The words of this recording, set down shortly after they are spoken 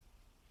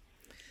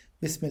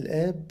باسم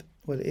الآب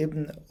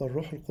والابن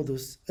والروح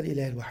القدس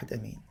الإله الواحد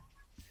آمين.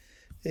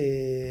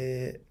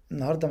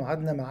 النهاردة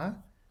معادنا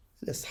مع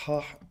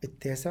الإصحاح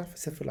التاسع في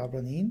سفر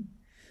العبرانيين.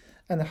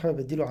 أنا حابب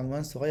أديله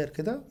عنوان صغير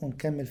كده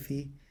ونكمل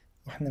فيه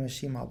وإحنا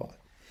ماشيين مع بعض.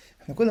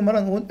 إحنا كل مرة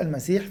نقول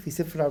المسيح في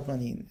سفر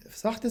العبرانيين. في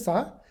صح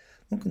 9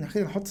 ممكن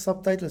نحط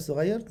سب تايتل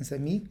صغير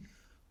نسميه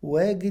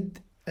واجد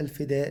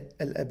الفداء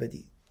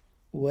الأبدي.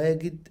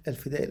 واجد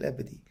الفداء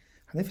الأبدي.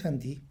 هنفهم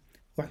دي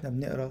وإحنا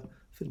بنقرأ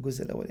في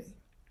الجزء الأولاني.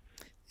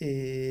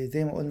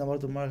 زي ما قلنا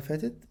برضو المرة اللي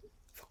فاتت،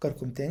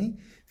 فكركم تاني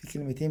في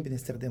كلمتين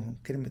بنستخدمهم،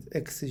 كلمة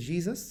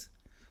اكسجيزس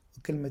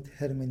وكلمة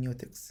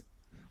هرمنيوتكس.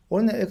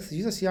 قلنا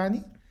اكسجيزس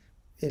يعني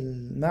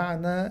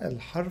المعنى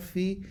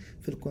الحرفي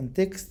في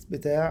الكونتكست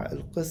بتاع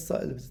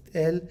القصة اللي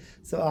بتتقال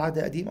سواء عهد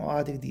قديم أو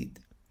عهد جديد.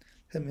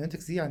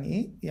 هرمنيوتكس دي يعني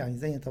إيه؟ يعني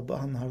زي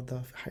نطبقها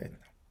النهاردة في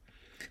حياتنا.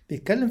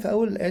 بيتكلم في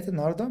أول الآيات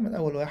النهاردة من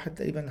أول واحد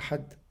تقريبا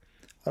لحد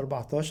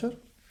 14،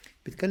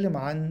 بيتكلم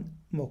عن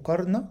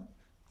مقارنة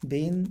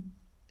بين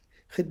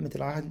خدمة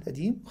العهد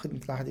القديم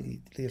وخدمة العهد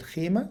الجديد، اللي هي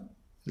الخيمة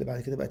اللي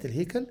بعد كده بقت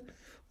الهيكل،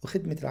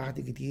 وخدمة العهد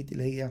الجديد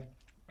اللي هي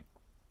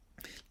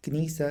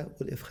الكنيسة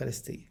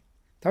والإفخارستية.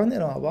 تعالوا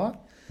نقرا مع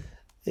بعض.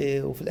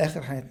 وفي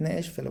الآخر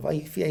هنتناقش، فلو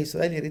في أي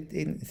سؤال يا ريت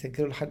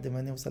نسجله لحد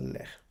ما نوصل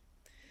للآخر.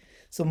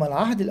 ثم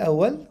العهد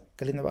الأول،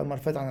 اتكلمنا بقى المرة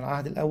اللي فاتت عن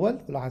العهد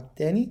الأول والعهد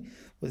الثاني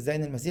وإزاي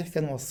إن المسيح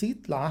كان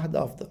وسيط لعهد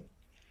أفضل.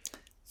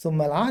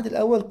 ثم العهد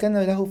الأول كان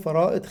له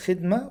فرائض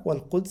خدمة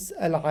والقدس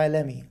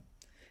العالمي.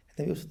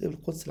 احنا بيقصد إيه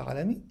بالقدس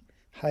العالمي؟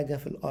 حاجة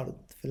في الأرض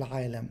في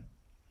العالم.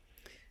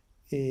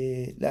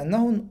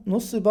 لأنه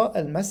نصب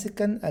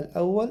المسكن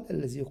الأول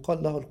الذي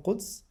يقال له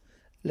القدس،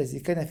 الذي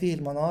كان فيه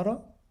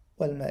المنارة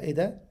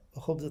والمائدة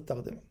وخبز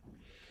التقدمة.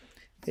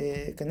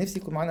 كان نفسي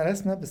يكون معانا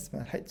رسمة بس ما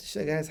لحقتش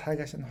أجهز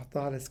حاجة عشان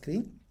نحطها على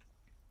السكرين.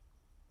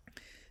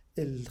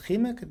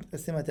 الخيمة كانت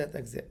متقسمة 3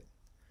 أجزاء.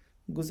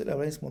 الجزء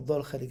الأولاني اسمه الدار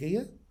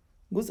الخارجية،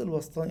 الجزء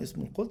الوسطاني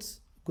اسمه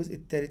القدس، الجزء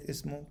الثالث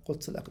اسمه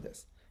قدس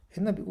الأقداس.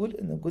 هنا بيقول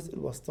إن الجزء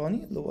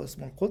الوسطاني اللي هو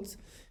اسمه القدس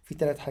فيه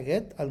 3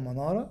 حاجات: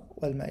 المنارة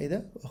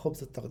والمائدة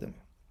وخبز التقدمة.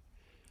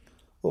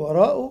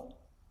 ووراءه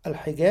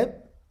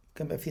الحجاب،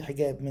 كان بقى فيه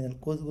حجاب من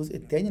الجزء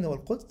الثاني اللي هو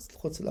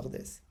القدس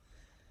الأقداس.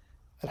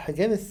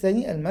 الحجاب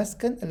الثاني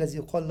المسكن الذي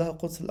يقال له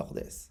قدس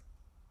الأقداس،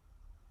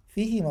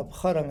 فيه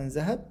مبخرة من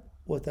ذهب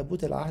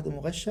وتابوت العهد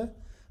مغشى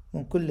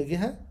من كل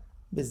جهة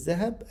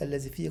بالذهب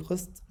الذي فيه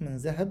قسط من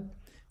ذهب،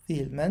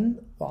 فيه المن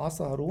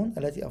وعصا هارون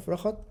التي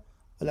أفرخت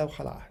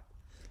ولوح العهد.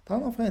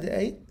 طبعا أقف هنا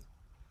دقايق،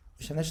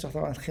 مش هنشرح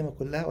طبعا الخيمة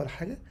كلها ولا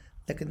حاجة،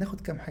 لكن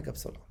ناخد كام حاجة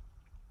بسرعة.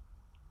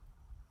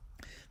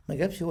 ما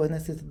جابش هو هنا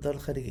سيرة الدار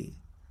الخارجية.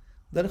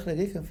 الدار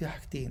الخارجية كان فيها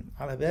حاجتين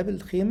على باب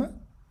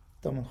الخيمة.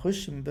 طب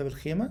نخش من باب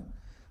الخيمة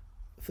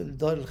في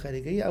الدار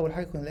الخارجية، أول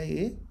حاجة كنا نلاقي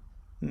إيه؟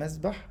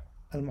 مسبح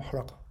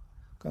المحرقة.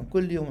 كان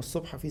كل يوم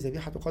الصبح في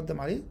ذبيحة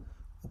تقدم عليه،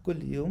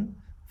 وكل يوم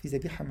في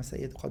ذبيحة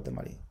مسائية تقدم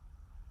عليه.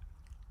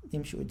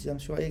 نمشي قدام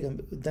شوية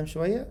قدام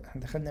شوية،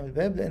 احنا دخلنا من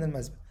الباب لقينا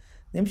المسبح.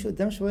 نمشي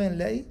قدام شوية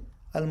نلاقي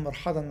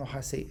المرحاضة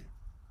النحاسية.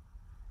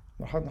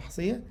 المرحاضة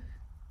النحاسية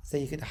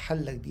زي كده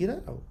حلة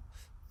كبيرة أو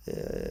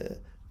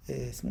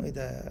اسمه ايه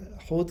ده،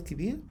 حوض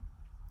كبير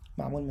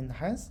معمول من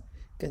نحاس.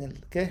 كان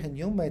الكاهن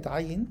يوم ما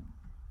يتعين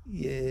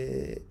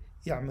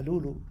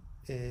يعملوا له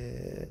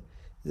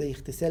زي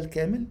اغتسال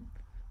كامل،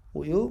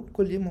 ويوم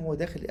كل يوم هو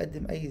داخل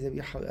يقدم اي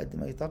ذبيحه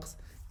ويقدم اي طقس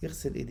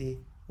يغسل ايديه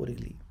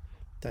ورجليه.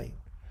 طيب،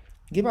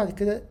 جه بعد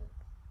كده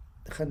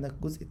دخلنا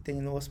الجزء التاني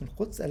اللي هو اسمه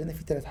القدس، قال لنا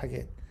فيه 3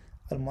 حاجات: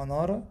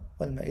 المناره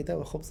والمائده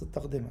وخبز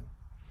التقدمه.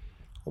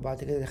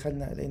 وبعد كده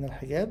دخلنا لقينا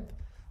الحجاب،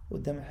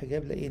 قدام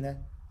الحجاب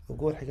لقينا،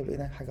 وجوه الحجاب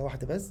لقينا حاجه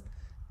واحده بس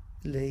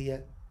اللي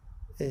هي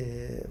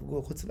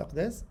جوه قدس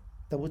الأقداس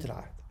تابوت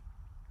العهد.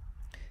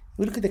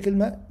 يقول كده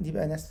كلمة دي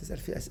بقى ناس تسأل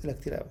فيها أسئلة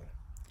كتير أوي.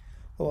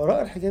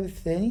 ووراء الحجاب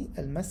الثاني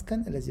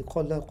المسكن الذي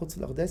يقال له قدس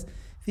الأقداس،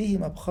 فيه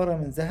مبخرة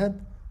من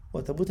ذهب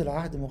وتابوت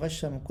العهد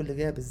مغشى من كل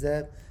جهة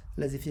بالذهب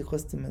الذي فيه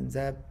قسط من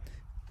ذهب.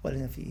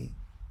 ولنا فيه إيه؟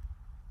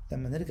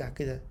 لما نرجع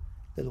كده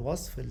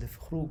للوصف اللي في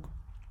خروج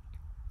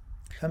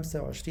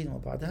 25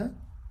 وبعدها،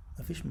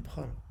 مفيش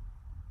مبخرة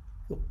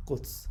في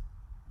القدس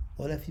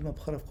ولا في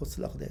مبخرة في قدس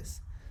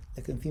الأقداس،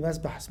 لكن في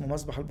مسبح اسمه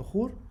مسبح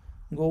البخور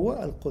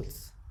جوه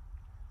القدس.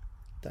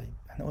 طيب،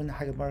 احنا قلنا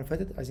حاجة المرة اللي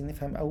فاتت، عايزين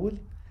نفهم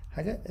أول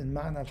حاجة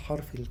المعنى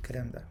الحرفي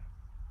للكلام ده.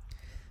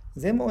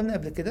 زي ما قلنا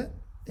قبل كده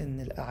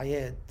إن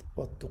الأعياد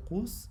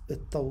والطقوس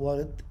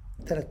اتطورت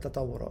 3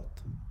 تطورات.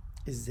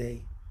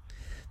 إزاي؟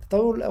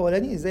 التطور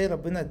الأولاني إزاي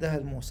ربنا اداها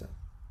لموسى،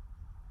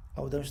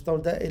 أو ده مش التطور،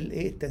 ده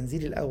الإيه،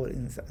 التنزيل الأول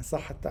إن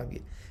صح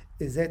التعبير.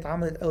 إزاي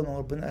اتعملت أول ما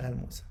ربنا قالها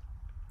لموسى،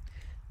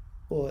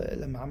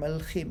 ولما عمل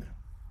الخيمة.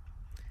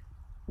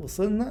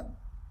 وصلنا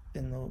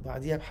إنه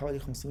بعديها بحوالي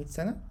 500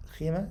 سنة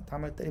الخيمة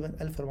اتعملت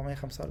تقريبا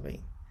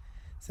 1445.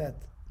 سنة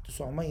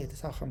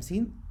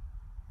 959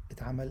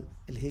 اتعمل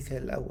الهيكل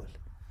الأول.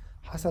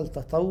 حصل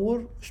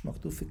تطور مش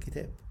مكتوب في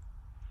الكتاب.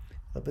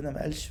 ربنا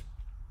ما قالش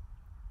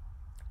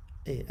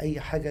أي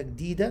حاجة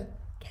جديدة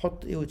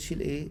تحط إيه وتشيل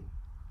إيه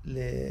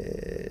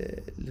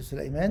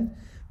لسليمان،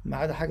 ما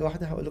عدا حاجة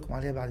واحدة هقول لكم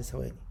عليها بعد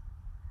ثواني.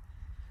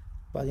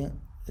 بعدين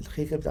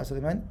الهيكل بتاع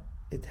سليمان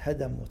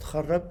اتهدم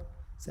واتخرب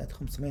سنة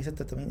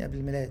 586 قبل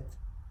الميلاد،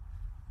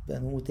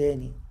 بنوه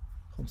تاني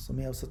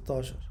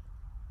 516،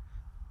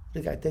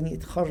 رجع تاني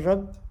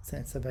اتخرب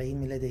سنة 70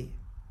 ميلادية.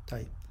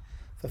 طيب،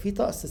 ففي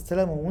طقس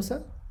استلمه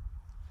موسى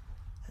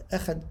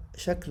أخد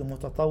شكل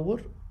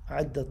متطور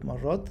عدة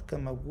مرات،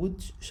 كان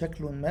موجود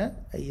شكل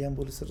ما أيام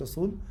بولس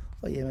الرسول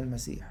وأيام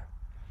المسيح.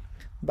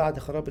 بعد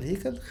خراب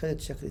الهيكل خدت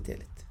شكل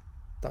تالت.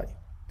 طيب،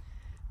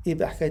 إيه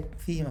بقى حكاية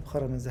فيه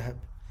مبخرة من ذهب؟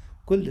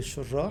 كل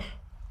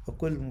الشراح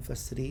وكل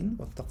المفسرين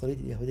والتقاليد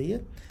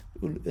اليهودية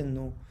بيقول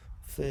إنه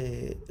في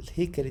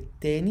الهيكل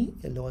الثاني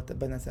اللي هو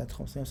اتبنى سنة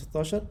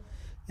 516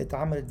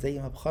 اتعملت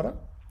زي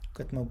مبخرة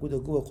كانت موجودة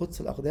جوه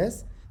قدس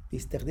الأقداس،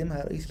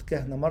 بيستخدمها رئيس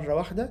الكهنة مرة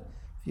واحدة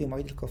في يوم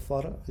عيد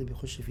الكفارة اللي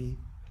بيخش فيه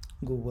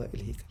جوه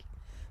الهيكل.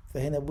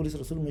 فهنا بولس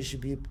الرسول مش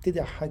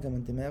بيبتدع حاجة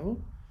من دماغه،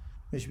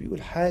 مش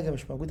بيقول حاجة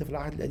مش موجودة في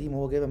العهد القديم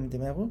وهو جايبها من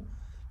دماغه.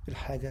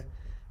 الحاجة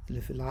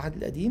اللي في العهد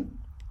القديم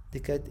دي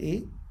كانت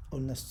ايه؟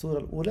 قلنا الصورة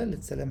الأولى اللي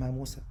اتسلمها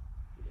موسى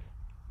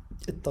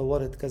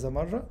اتطورت كذا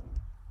مرة،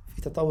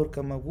 في تطور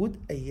كان موجود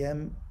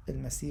أيام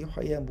المسيح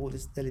وأيام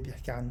بولس، ده اللي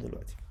بيحكي عنه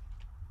دلوقتي.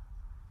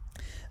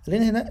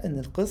 لأن هنا إن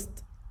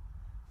القسط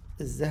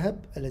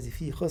الذهب الذي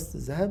فيه قسط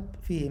الذهب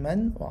فيه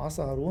من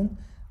وعصا هارون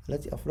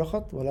التي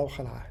أفرخت ولوح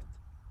العهد.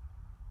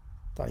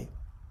 طيب،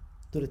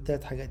 دول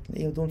التلات حاجات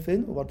ايه دول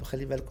فين؟ وبرضه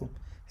خلي بالكم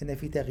هنا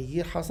في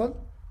تغيير حصل،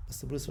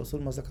 بس بولس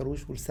الرسول ما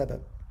ذكروش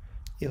والسبب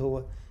ايه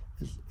هو.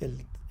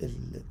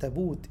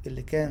 التابوت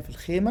اللي كان في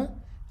الخيمة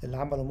اللي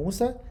عمله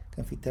موسى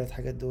كان فيه التلات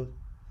حاجات دول.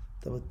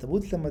 طب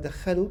التابوت لما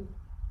دخله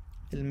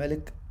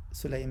الملك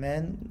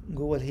سليمان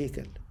جوه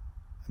الهيكل،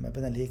 لما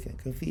بنى الهيكل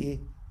كان فيه ايه؟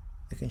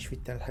 ما كانش فيه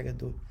التلات حاجات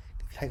دول،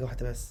 كان فيه حاجة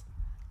واحدة بس،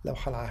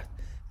 لوح العهد.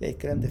 لاقي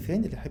الكلام ده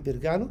فين؟ اللي يحب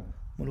يرجع له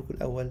ملوك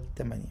الأول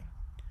 8.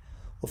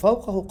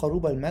 وفوقه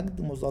قروب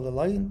المجد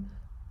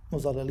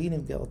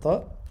مظللين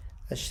الغطاء،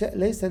 أشياء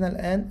ليس لنا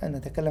الآن أن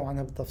نتكلم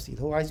عنها بالتفصيل.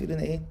 هو عايز يقول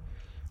لنا إيه؟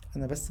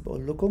 أنا بس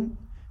بقول لكم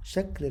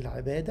شكل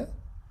العبادة،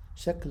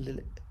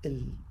 شكل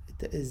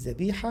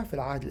الذبيحة في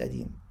العهد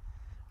القديم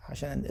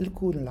عشان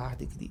أنقلكم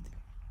للعهد الجديد،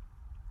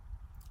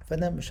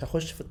 فأنا مش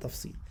هخش في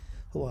التفصيل.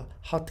 هو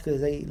حط كده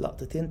زي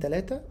لقطتين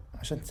 3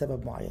 عشان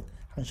سبب معين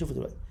هنشوفه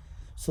دلوقتي.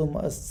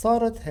 ثم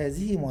صارت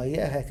هذه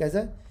مهيئة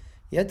هكذا: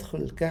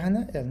 يدخل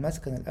الكهنة إلى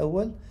المسكن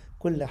الأول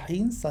كل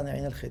حين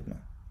صانعين الخدمة.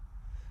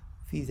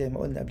 في زي ما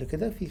قلنا قبل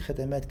كده في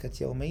خدمات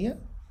كانت يومية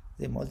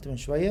زي ما قلت من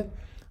شوية.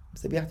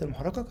 ذبيحة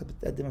المحرقة كانت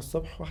بتقدم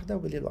الصبح واحدة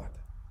وبالليل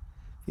واحدة.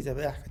 في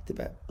ذبائح كانت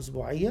تبقى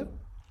أسبوعية،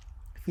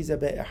 في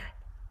ذبائح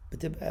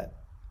بتبقى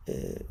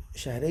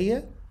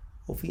شهرية،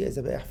 وفي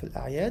ذبائح في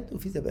الأعياد،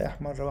 وفي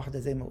ذبائح مرة واحدة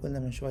زي ما قلنا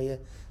من شوية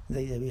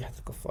زي ذبيحة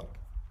الكفارة.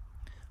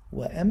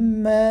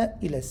 وأما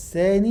إلى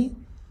الثاني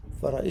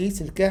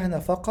فرئيس الكهنة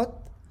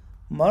فقط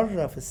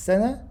مرة في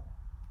السنة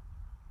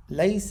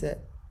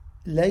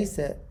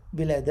ليس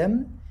بلا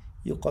دم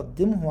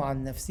يقدمه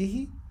عن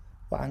نفسه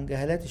وعن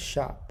جهالات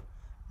الشعب،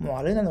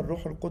 معلنا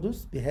الروح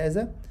القدس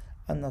بهذا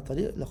أن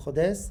طريق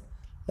القداس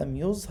لم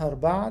يظهر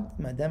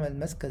بعد ما دام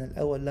المسكن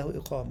الأول له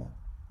إقامة.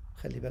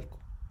 خلي بالكم،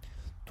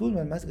 طول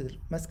ما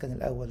المسكن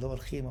الأول اللي هو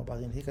الخيمة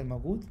وبعدين الهيكل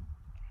موجود،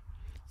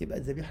 يبقى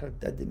الذبيحة اللي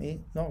بتقدم إيه؟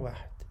 نوع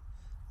واحد،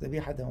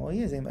 ذبيحة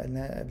دموية زي ما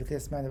قلنا قبل كده،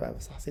 سمعنا بقى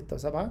في صح 6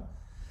 و7.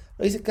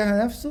 رئيس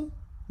الكهنة نفسه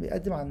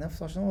بيقدم عن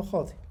نفسه عشان هو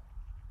خاطئ،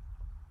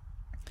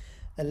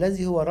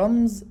 الذي هو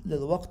رمز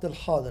للوقت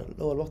الحاضر،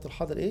 اللي هو الوقت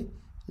الحاضر ايه؟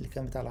 اللي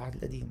كان بتاع العهد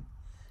القديم،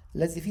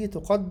 الذي فيه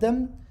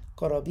تقدم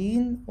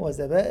قرابين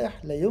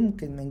وذبائح لا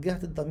يمكن من جهة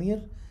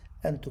الضمير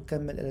أن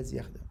تكمل الذي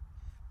يخدم.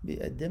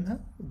 بيقدمها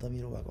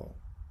الضمير وجعه،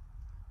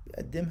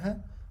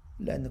 بيقدمها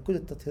لأن كل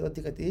التطهيرات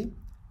دي كانت ايه؟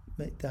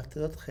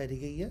 تطهيرات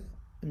خارجية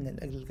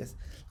من أجل الجسد.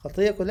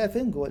 الخطية كلها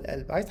فين؟ جوه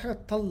القلب. عايز حاجة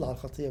تطلع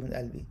الخطية من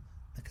قلبي،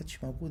 ما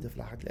كانتش موجودة في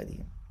العهد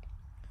القديم.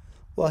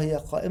 وهي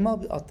قائمة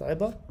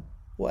بأطعبة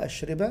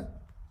وأشربة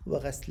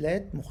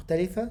وغسلات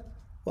مختلفة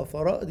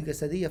وفرائض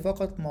جسدية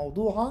فقط،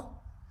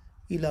 موضوعة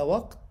إلى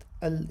وقت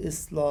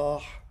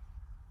الإصلاح.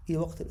 إيه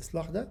وقت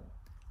الإصلاح ده؟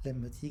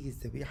 لما تيجي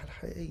الذبيحة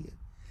الحقيقية،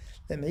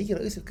 لما يجي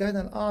رئيس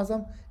الكهنة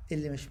الأعظم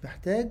اللي مش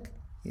محتاج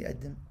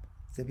يقدم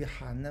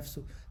ذبيحة عن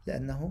نفسه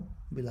لأنه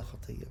بلا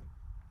خطية.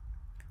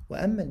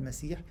 وأما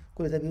المسيح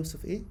كل ده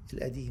بيوصف إيه؟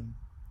 القديم،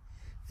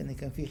 إن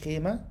كان في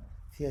خيمة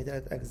فيها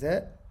 3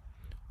 أجزاء،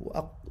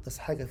 وأقدس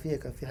حاجة فيها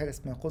كان في حاجة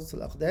اسمها قدس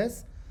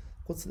الأقداس.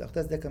 قدس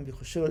الأقداس ده كان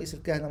بيخش له رئيس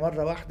الكهنة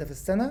مرة واحدة في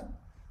السنة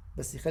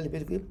بس، يخلي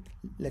بالك إيه؟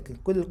 لكن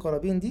كل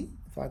القرابين دي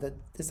في عدد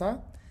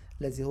 9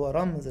 الذي هو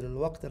رمز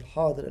للوقت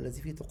الحاضر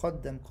الذي فيه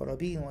تقدم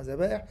قرابين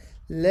وذبائح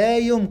لا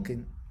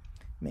يمكن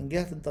من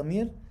جهة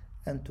الضمير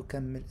أن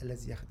تكمل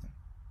الذي يخدم.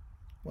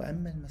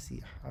 وأما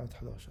المسيح عدد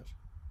 11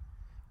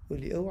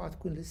 يقول لي اوعى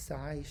تكون لسه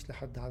عايش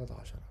لحد عدد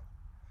 10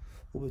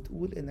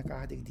 وبتقول انك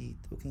عهد جديد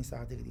وكنيسة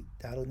عهد جديد.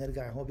 تعالوا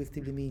نرجع، هو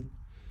بيكتب لمين؟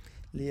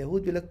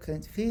 اليهود. بيقول لك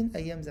كانت فين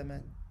ايام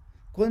زمان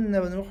كنا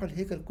بنروح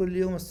الهيكل كل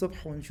يوم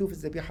الصبح ونشوف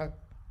الذبيحة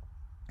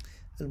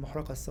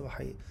المحرقة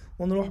الصباحية،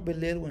 ونروح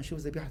بالليل ونشوف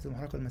ذبيحة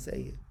المحرقة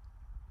المسائية،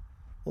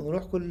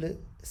 ونروح كل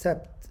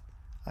سبت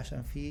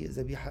عشان في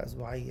ذبيحة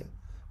أسبوعية،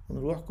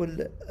 ونروح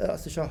كل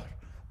رأس شهر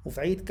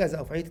وفي عيد كذا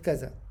أو في عيد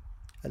كذا.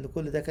 قال له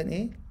كل ده كان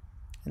إيه؟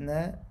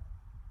 إنها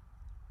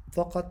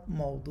فقط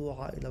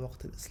موضوعة إلى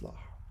وقت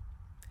الإصلاح.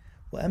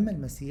 وأما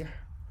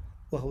المسيح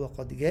وهو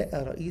قد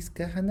جاء رئيس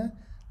كهنة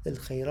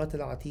للخيرات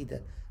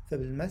العتيدة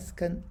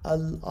فبالمسكن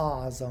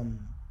الأعظم.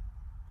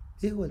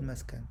 إيه هو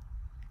المسكن؟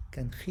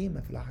 كان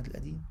خيمة في العهد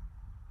القديم،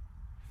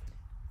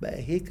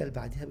 بقى هيكل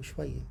بعدها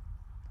بشوية.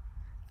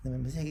 لما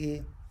المسيح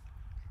إيه؟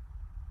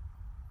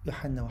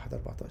 يوحنا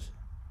 1:14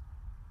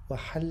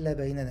 وحل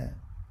بيننا،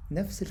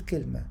 نفس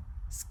الكلمة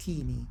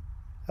سكيني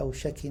أو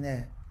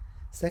شكناه،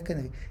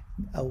 سكن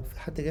أو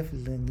حتى جاء في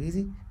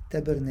الإنجليزي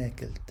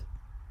تبرناكلت،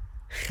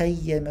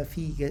 خيم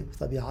في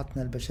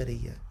طبيعتنا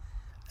البشرية،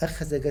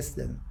 أخذ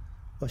جسدا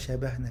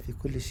وشابهنا في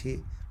كل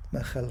شيء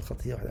ما خلا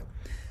الخطية وحده.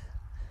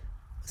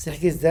 بس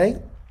يحكي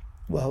إزاي؟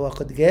 وهو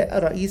قد جاء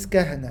رئيس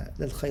كهنة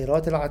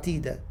للخيرات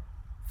العتيدة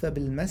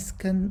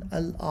فبالمسكن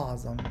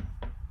الأعظم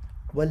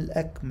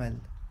والأكمل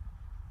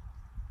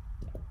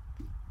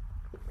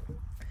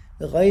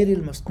غير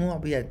المصنوع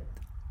بيد،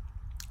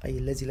 أي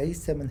الذي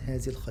ليس من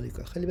هذه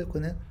الخليقة. خلي بالك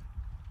هنا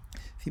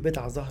في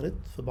بدعة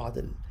ظهرت في بعض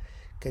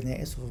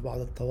الكنائس وفي بعض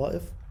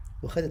الطوائف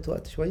وخدت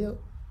وقت شوية،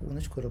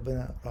 ونشكر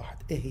ربنا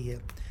راحت. إيه هي؟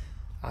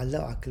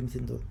 علقوا على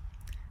الكلمتين دول.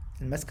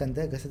 المسكن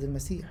ده جسد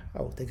المسيح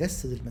أو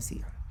تجسد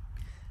المسيح.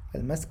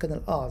 المسكن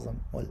الأعظم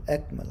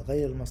والأكمل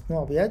غير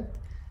المصنوع بيد،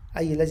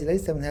 أي الذي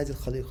ليس من هذه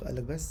الخليقة. قال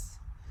لك بس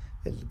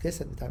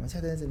الجسد بتاع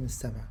المسيح ده نازل من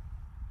السماء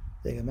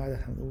يا جماعة. ده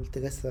احنا بنقول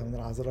تجسد من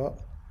العذراء،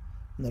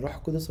 من الروح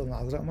القدس ومن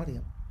العذراء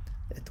مريم،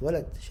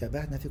 اتولد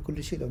شبهنا في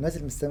كل شيء. لو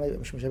نازل من السماء يبقى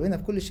مش مشابهنا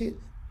في كل شيء،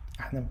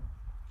 احنا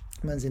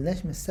ما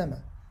نزلناش من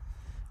السماء.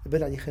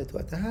 البدعة دي خدت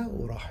وقتها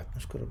وراحت،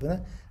 نشكر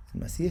ربنا.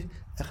 المسيح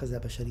أخذ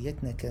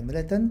بشريتنا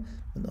كاملة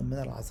من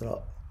أمنا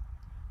العذراء،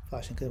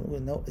 فعشان كده بنقول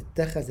إنه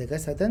اتخذ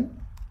جسدا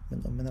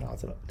من أمنا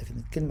العذراء. لكن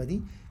الكلمة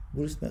دي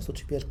بولس ما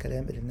يقصدش بيها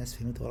الكلام اللي الناس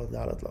فهمته غلط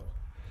ده على الإطلاق.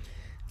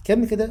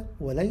 كمل كده،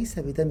 وليس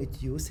بدم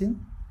تيوس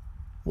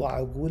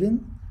وعجول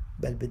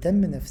بل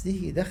بدم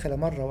نفسه دخل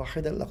مرة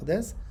واحدة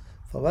الأقداس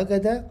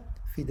فوجد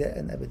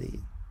فداء أبديا.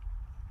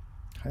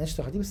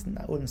 هنشرح دي بس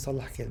نقول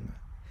نصلح كلمة.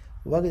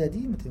 وجد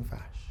دي ما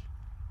تنفعش،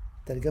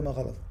 ترجمة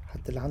غلط،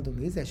 حتى اللي عنده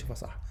انجليزي هيشوفها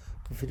صح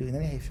وفي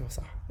اليوناني هيشوفها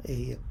صح. ايه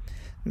هي؟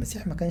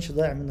 المسيح ما كانش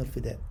ضايع منه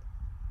الفداء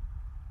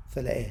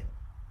فلقاه،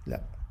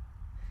 لا.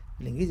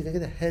 بالانجليزي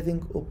كده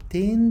having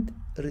obtained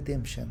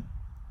redemption،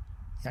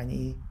 يعني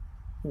ايه؟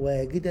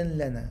 واجدا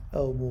لنا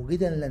او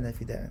موجدا لنا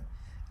فداء.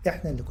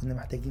 احنا اللي كنا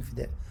محتاجين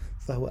فداء،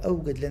 فهو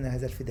اوجد لنا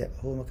هذا الفداء.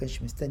 هو ما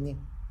كانش مستني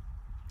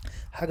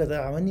حاجة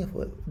ضايعة مني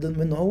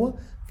منه هو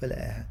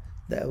فلقاها،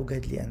 ده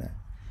اوجد لي انا.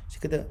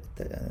 عشان كده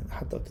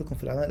حتى قلت لكم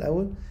في العنوان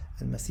الاول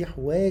المسيح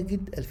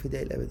واجد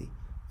الفداء الابدي.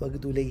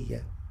 وجده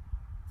ليا،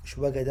 مش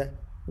وجد،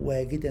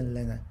 واجدا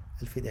لنا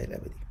الفداء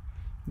الابدي.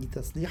 دي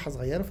تصليحة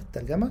صغيرة في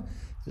الترجمة،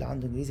 اللي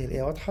عنده انجليزي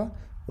هيلاقيها واضحة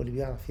واللي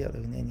بيعرف يقرا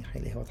يوناني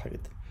هيلاقيها واضحة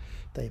جدا.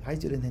 طيب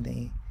عايز يقول هنا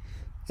ايه؟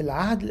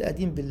 العهد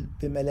القديم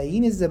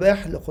بملايين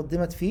الذبائح اللي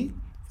قدمت فيه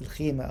في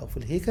الخيمة او في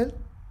الهيكل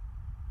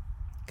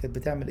كانت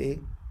بتعمل ايه؟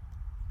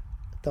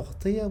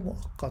 تغطية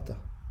مؤقتة.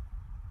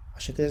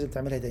 عشان كده لازم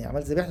تعملها تاني.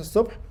 عملت ذبيحة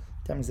الصبح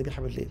تعمل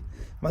ذبيحة بالليل،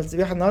 عملت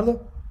ذبيحة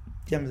النهاردة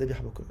تعمل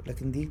ذبيحة بكرة.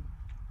 لكن دي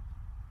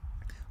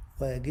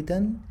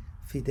واجدا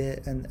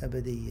فداء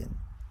أبديا.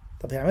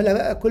 طب هيعملها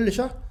بقى كل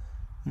شهر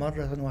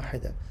مرة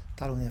واحدة.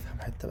 تعالوا نفهم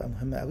حتة بقى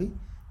مهمة قوي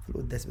في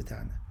القداس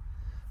بتاعنا.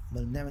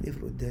 امال بنعمل ايه في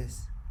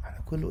القداس؟ احنا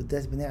كل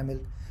قداس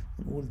بنعمل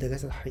ونقول ده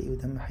جسد حقيقي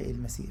ودم حقيقي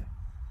المسيح.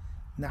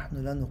 نحن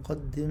لا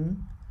نقدم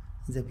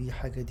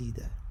ذبيحة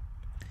جديدة،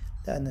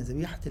 لأن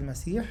ذبيحة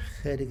المسيح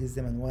خارج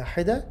الزمن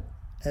واحدة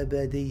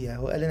أبدية.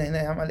 هو قال لنا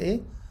هنا يعمل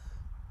إيه؟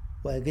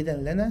 واجدا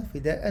لنا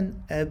فداء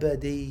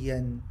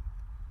أبديا.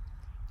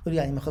 تقول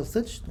يعني ما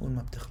خلصتش؟ نقول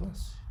ما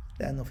بتخلص،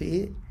 لأنه في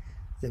إيه؟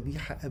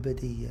 ذبيحة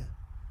أبدية،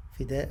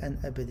 فداء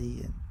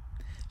أبديا.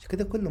 عشان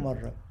كده كل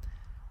مرة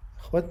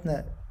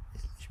إخواتنا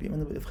مش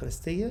بيؤمنوا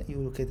بالإفخارستية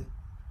يقولوا كده،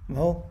 ما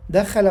هو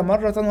دخل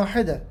مرة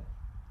واحدة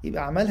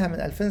يبقى عملها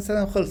من 2000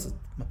 سنة وخلصت.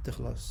 ما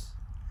بتخلص.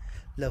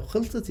 لو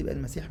خلصت يبقى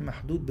المسيح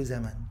محدود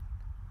بزمن.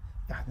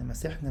 احنا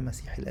مسيحنا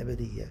مسيح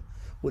الأبدية،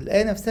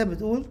 والآية نفسها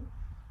بتقول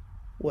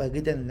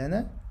واجدا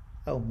لنا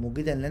أو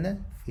موجدا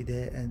لنا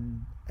فداء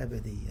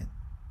أبديا.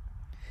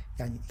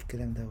 يعني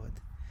الكلام دوت،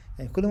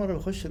 يعني كل مرة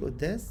بخش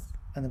القداس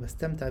أنا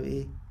بستمتع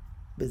بإيه؟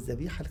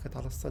 بالذبيحة اللي كانت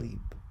على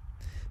الصليب،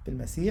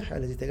 بالمسيح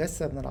الذي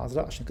تجسد من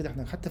العذراء. عشان كده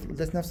احنا حتى في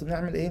القداس نفسه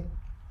بنعمل إيه؟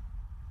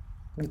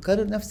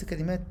 نكرر نفس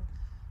كلمات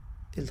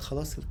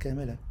الخلاص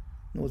الكاملة،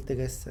 نقول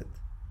تجسد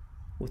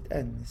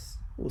وتأنس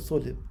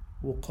وصلب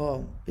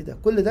وقام. إيه ده؟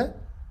 كل ده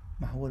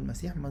ما هو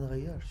المسيح ما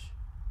اتغيرش،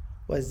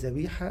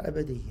 والذبيحة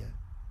أبدية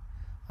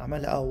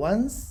عملها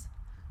وانس.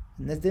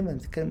 الناس دايما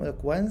بتتكلم يقول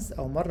لك وانس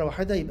أو مرة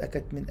واحدة، يبقى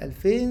كانت من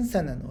 2000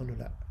 سنة. نقول له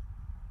لا،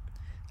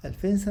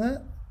 2000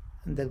 سنة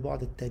ده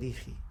البعد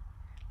التاريخي،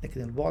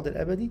 لكن البعد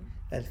الأبدي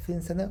 2000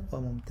 سنة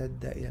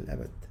وممتدة إلى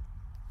الأبد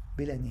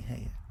بلا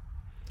نهاية.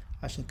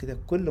 عشان كده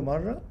كل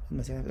مرة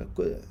المسيح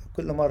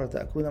كل مرة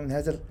تأكلون من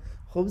هذا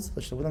الخبز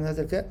وتشربون من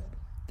هذا الكأس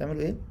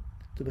تعملوا إيه؟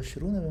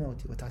 تبشرون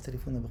بموتي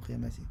وتعترفون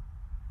بقيامتي.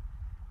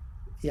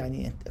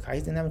 يعني انت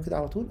عايزني نعمل كده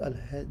على طول؟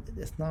 قال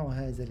اصنعوا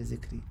هذا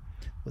لذكري.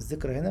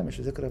 والذكرى هنا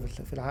مش ذكرى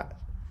في العقل،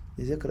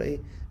 دي ذكرى ايه؟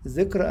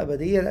 ذكرى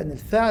أبدية، لأن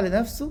الفعل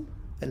نفسه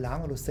اللي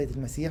عمله السيد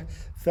المسيح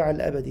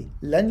فعل أبدي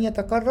لن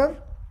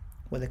يتكرر،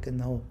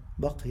 ولكنه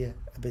بقي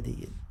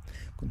أبديا.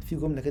 كنت في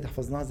جملة كده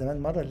حفظناها زمان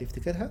مرة، اللي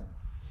يفتكرها: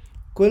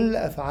 كل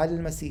أفعال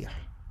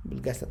المسيح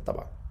بالجسد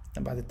طبعا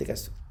بعد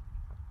التجسد.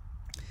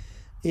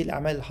 ايه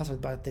الأعمال اللي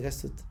حصلت بعد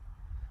التجسد؟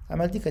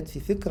 الأعمال دي كانت في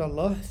فكر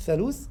الله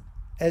الثالوث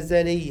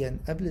أزليا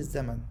قبل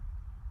الزمن،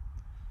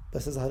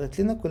 بس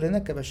ظهرت لنا كلنا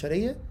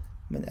كبشرية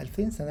من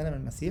 2000 سنة لما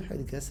المسيح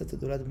اتجسد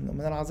الولاد من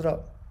أمنا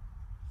العذراء.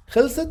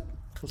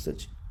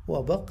 خلصتش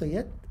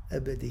وبقيت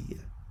أبدية.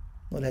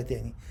 نقولها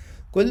تاني: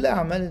 كل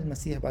أعمال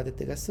المسيح بعد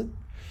التجسد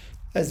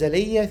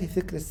أزلية في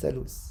فكر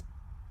الثالوث،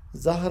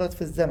 ظهرت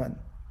في الزمن،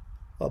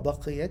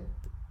 وبقيت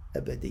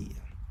أبدية.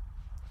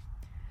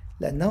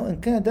 لأنه إن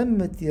كان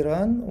دم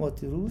تيران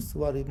وتروس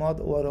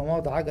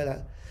ورماد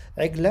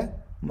عجلة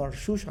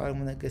مرشوش على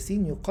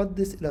المنجسين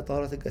يقدس إلى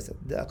طهارة الجسد،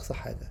 ده أقصى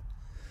حاجة.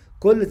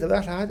 كل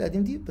ذبائح العهد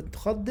القديم دي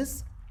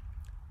بتقدس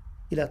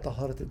إلى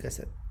طهارة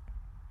الجسد،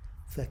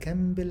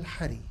 فكم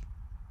بالحري.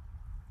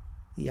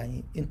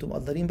 يعني انتم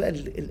مقدرين بقى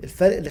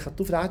الفرق اللي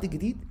خدتوه في العهد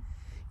الجديد؟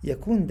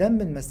 يكون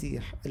دم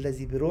المسيح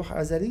الذي بروح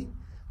أزلي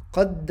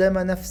قدم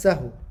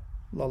نفسه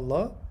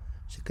لله.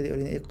 عشان كده يقول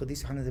لنا ايه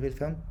القديس يوحنا ذبيح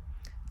الفم؟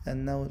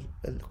 أنه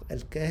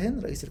الكاهن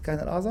رئيس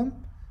الكهنة الأعظم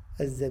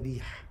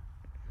الذبيح،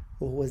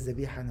 وهو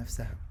الذبيحة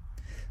نفسها.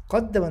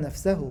 قدم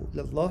نفسه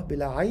لله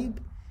بلا عيب،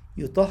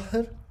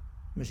 يطهر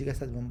مش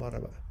جسد من بره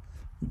بقى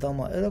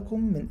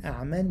ضمائركم من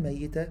أعمال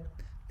ميتة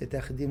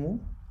لتخدموا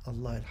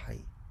الله الحي.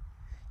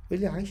 يقول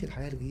لي عايش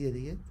الحياة الجديدة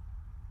ديت.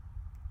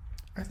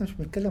 احنا مش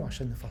بنتكلم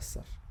عشان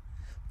نفسر،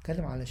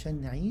 بنتكلم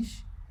علشان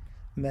نعيش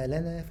ما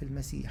لنا في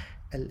المسيح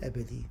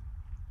الأبدي.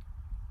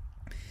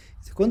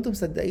 إذا كنتم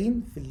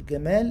مصدقين في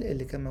الجمال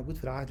اللي كان موجود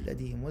في العهد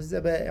القديم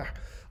والذبائح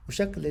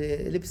وشكل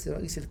لبس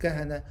رئيس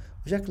الكهنة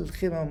وشكل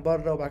الخيمة من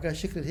بره، وبعد كده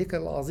شكل الهيكل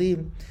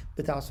العظيم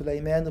بتاع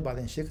سليمان،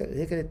 وبعدين شكل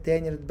الهيكل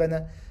التاني اللي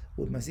اتبنى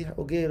والمسيح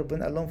أجي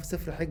ربنا قال لهم في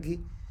سفر حجي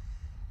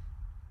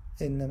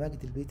إن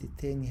مجد البيت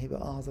التاني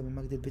هيبقى أعظم من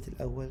مجد البيت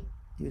الأول.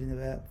 يقول لنا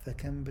بقى: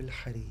 فكم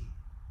بالحري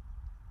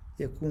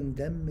يكون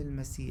دم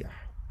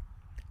المسيح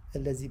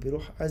الذي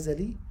بروح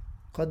أزلي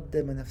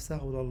قدم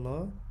نفسه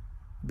لله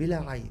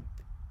بلا عيب،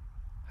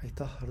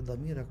 هيطهر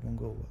ضميرك من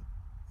جوه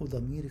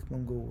وضميرك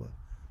من جوه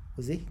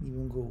وذهني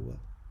من جوه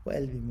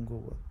وقلبي من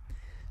جوه.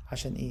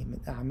 عشان ايه؟ من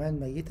اعمال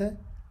ميتة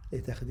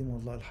لتخدموا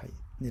الله الحي.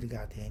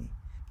 نرجع تاني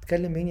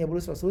نتكلم مين يا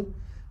بولس الرسول؟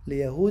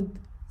 ليهود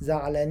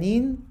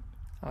زعلانين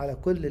على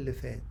كل اللي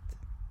فات،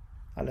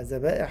 على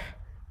ذبائح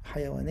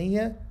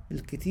حيوانية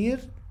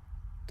بالكتير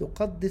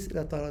تقدس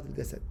الى طهارة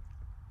الجسد.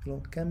 لهم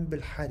كم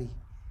بالحري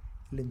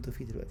اللي انتوا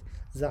فيه دلوقتي،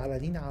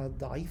 زعلانين على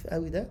الضعيف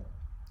قوي ده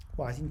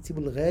وعايزين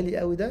تسيبوا الغالي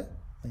قوي ده.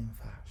 ما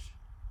ينفعش،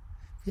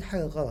 في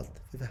حاجة غلط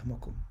في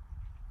فهمكم.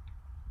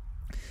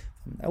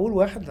 من أول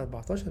 1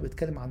 ل14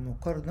 بيتكلم عن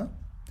مقارنة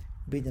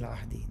بين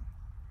العهدين.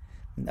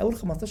 من أول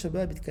 15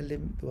 بقى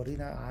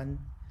بيورينا عن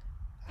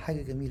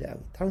حاجة جميلة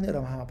قوي. تعالوا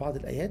نقرأ مع بعض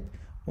الآيات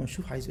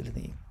ونشوف عايز يقول لنا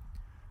إيه.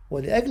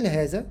 ولأجل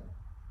هذا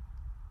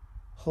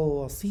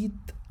هو وسيط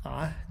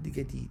عهد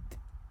جديد.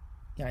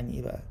 يعني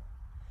إيه بقى؟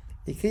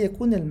 لكي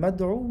يكون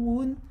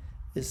المدعوون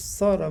إذ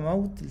صار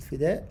موت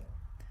الفداء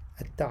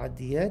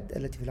التعديات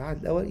التي في العهد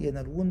الأول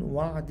ينالون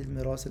وعد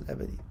الميراث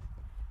الأبدي.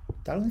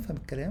 تعالوا نفهم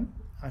الكلام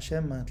عشان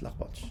ما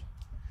نتلخبطش.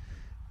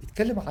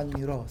 بيتكلم عن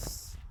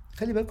ميراث.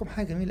 خلي بالكم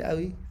حاجة جميلة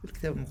قوي في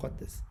الكتاب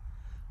المقدس،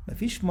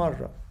 مفيش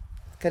مرة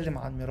بيتكلم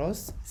عن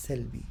ميراث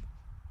سلبي.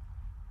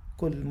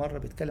 كل مرة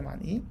بيتكلم عن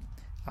ايه؟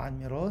 عن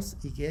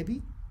ميراث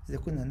ايجابي اذا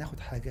كنا هناخد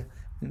حاجة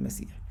من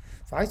المسيح.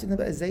 فعايز تقولنا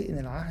بقى ازاي ان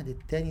العهد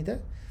التاني ده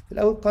في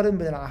الاول قارن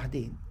بين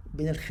العهدين،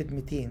 بين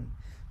الخدمتين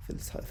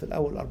في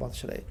الاول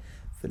 14 آية.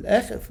 في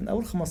الاخر في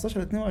اول 15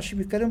 ل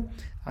 22 بيتكلم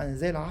عن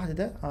ازاي العهد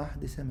ده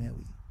عهد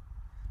سماوي،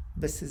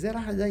 بس ازاي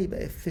العهد ده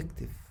يبقى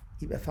افكتيف،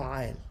 يبقى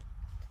فعال.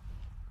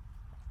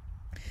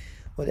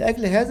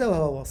 ولأجل هذا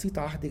وهو وسيط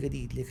عهد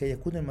جديد لكي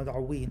يكون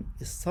المدعوين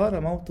إذ صار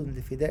موت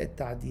لفداء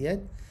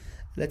التعديات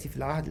التي في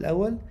العهد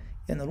الأول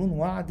ينالون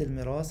وعد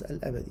الميراث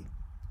الأبدي.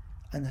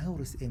 أنا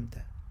هورث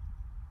إمتى؟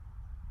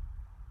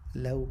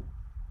 لو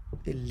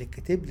اللي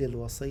كتب لي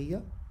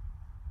الوصية،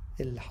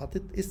 اللي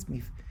حاطط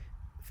اسمي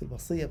في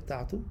الوصية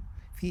بتاعته،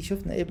 في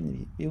شفنا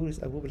ابن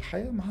بيورث أبوه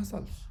بالحياة، ما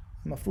حصلش.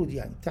 المفروض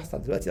يعني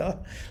بتحصل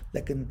دلوقتي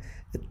لكن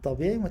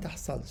الطبيعي ما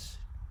تحصلش.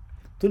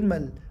 طول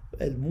ما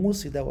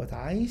الموصي دوت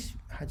عايش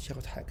محدش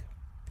ياخد حاجة.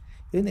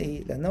 لأن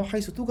إيه؟ لأنه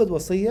حيث توجد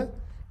وصية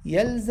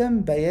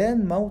يلزم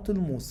بيان موت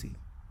الموصي.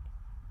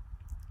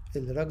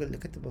 الراجل اللي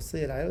كتب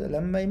وصية لعياله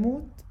لما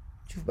يموت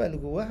نشوف بقى اللي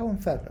جواها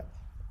ونفرق.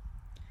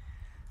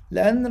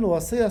 لأن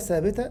الوصية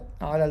ثابتة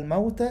على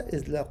الموتى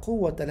إذ لا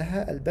قوة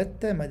لها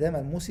البتة ما دام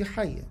الموصي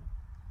حيا.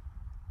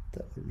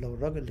 لو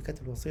الراجل اللي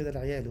كتب الوصية ده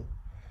لعياله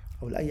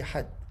أو لأي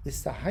حد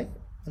لسه حي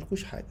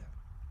ملكوش حاجة.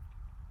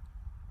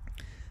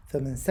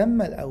 فمن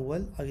ثم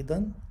الأول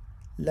أيضا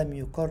لم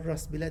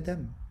يكرس بلا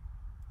دم،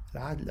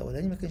 العهد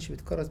الاولاني ما كانش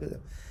بيتكرس بدم.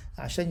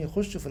 عشان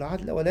يخشوا في العهد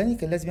الاولاني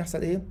كان لازم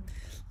يحصل ايه؟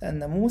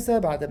 لان موسى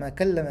بعدما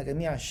كلم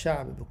جميع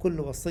الشعب بكل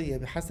وصية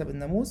بحسب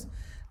الناموس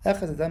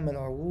اخذ دم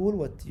العجول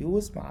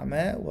والتيوس مع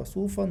ماء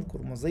وصوفا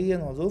قرمزيا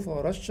وزوفا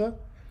ورش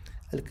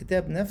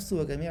الكتاب نفسه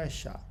وجميع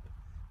الشعب.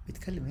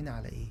 بيتكلم هنا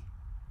على ايه؟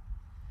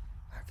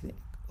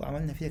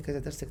 وعملنا فيها كذا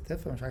درس كتاب،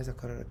 فمش عايز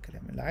اكرر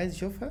الكلام. اللي عايز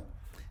يشوفها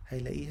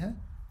هيلاقيها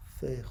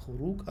في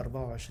خروج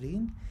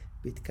 24.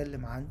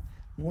 بيتكلم عن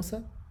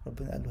موسى،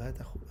 ربنا قال له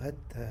هات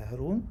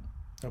هارون.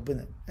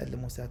 ربنا قال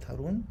لموسى هات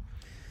هارون،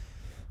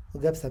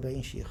 وجاب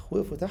 70 شيخ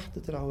وقفوا تحت،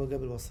 طلع هو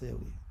جاب الوصية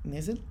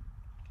نزل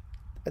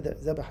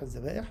ذبح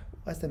الذبائح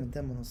وقسم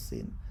الدم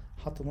نصين،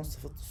 حط نص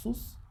في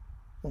الطصوص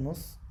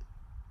ونص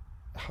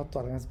حطه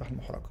على مسبح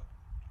المحرقة.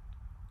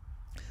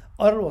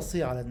 قرأ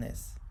الوصية على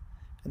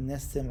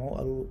الناس سمعوا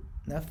قالوا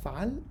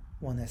نفعل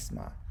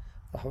ونسمع.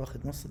 راح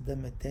واخد نص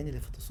الدم التاني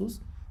اللي في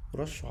الطصوص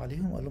ورشوا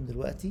عليهم وقال لهم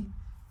دلوقتي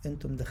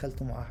انتم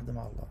دخلتم عهد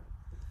مع الله.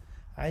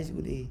 عايز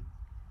يقول ايه؟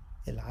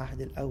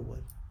 العهد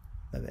الاول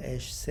ما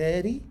بقاش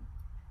ساري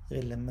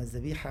غير لما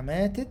الذبيحة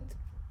ماتت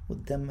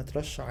والدم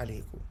اترش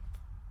عليكم،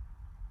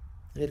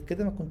 غير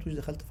كده ما كنتوش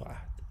دخلتوا في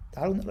عهد.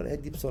 تعالوا نقرأ الآيات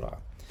دي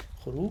بسرعة.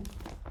 خروج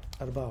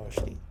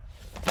 24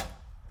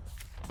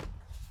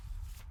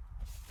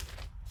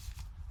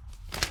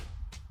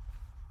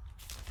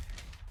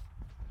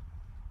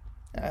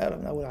 أقرأ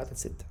من أول عدد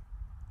 6.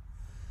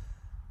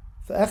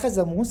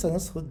 فأخذ موسى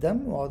نصف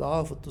الدم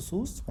ووضعه في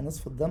الطصوص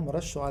ونصف الدم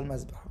رشه على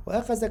المذبح،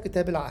 وأخذ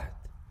كتاب العهد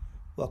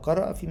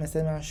وقرأ في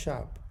مسامع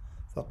الشعب،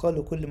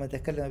 فقالوا كل ما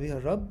تكلم به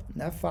الرب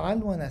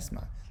نفعل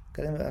ونسمع.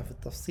 الكلام بقى في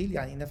التفصيل،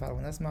 يعني نفعل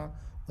ونسمع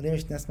وليه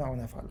مش نسمع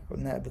ونفعل،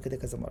 قلناها قبل كده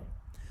كذا مرة.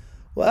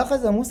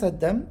 وأخذ موسى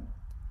الدم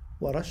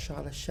ورش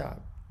على الشعب.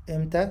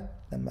 إمتى؟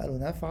 لما قالوا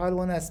نفعل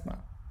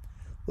ونسمع.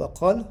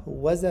 وقال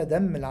هوذا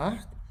دم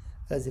العهد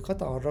الذي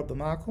قطعه الرب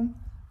معكم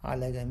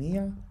على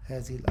جميع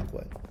هذه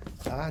الأقوال.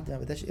 العهد ما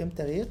بداش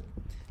إمتى غير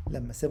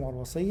لما سمعوا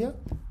الوصية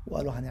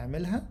وقالوا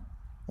هنعملها،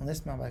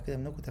 ونسمع بعد كده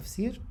منكم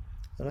تفسير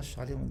رش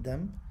عليهم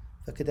الدم.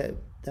 فكده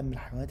دم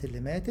الحيوانات اللي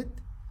ماتت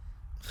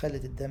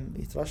خلت الدم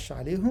يترش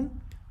عليهم،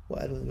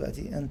 وقالوا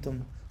دلوقتي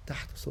أنتم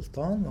تحت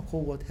سلطان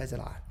وقوة هذا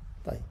العهد.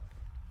 طيب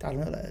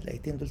تعالوا نقرأ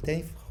الآيتين دول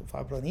تاني في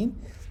عبرانيين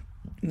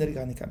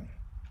نرجع نكمل.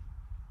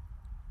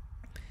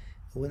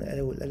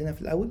 قال لنا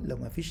في الأول لو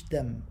ما فيش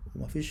دم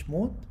وما فيش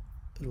موت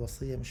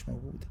الوصية مش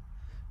موجودة،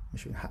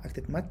 مش من حقك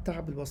تتمتع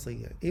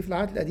بالوصية. ايه في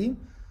العهد القديم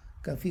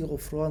كان فيه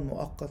غفران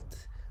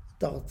مؤقت،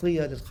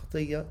 تغطية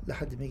للخطية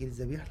لحد ما يجي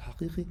الذبيح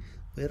الحقيقي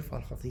ويرفع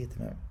الخطية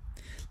تماما.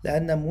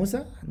 لأن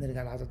موسى،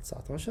 نرجع لعدد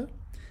 19،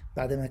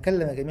 بعدما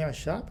كلم جميع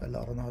الشعب اللي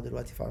قرناها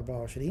دلوقتي في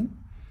 24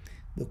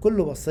 بكل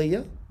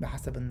وصية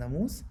بحسب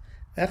الناموس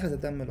أخذ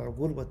دم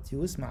العجول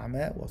والتيوس مع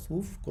ماء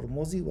وصوف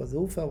قرمزي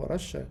وذوفة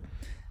ورش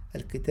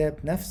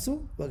الكتاب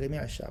نفسه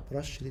وجميع الشعب.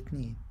 رش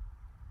الاتنين.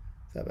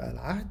 فبقى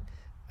العهد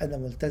أنا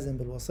ملتزم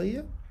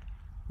بالوصية،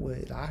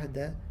 والعهد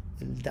ده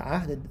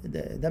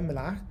دم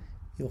العهد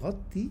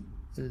يغطي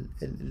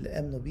اللي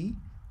آمنوا بيه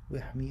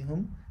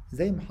ويحميهم،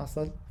 زي ما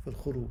حصل في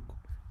الخروج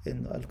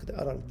إنه قال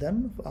كده أرى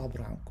الدم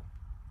فأعبر عنكم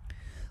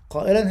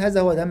قائلا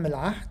هذا هو دم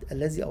العهد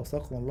الذي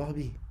أوصاكم الله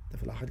به. ده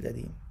في العهد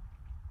القديم.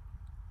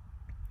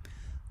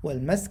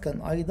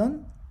 والمسكن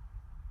أيضا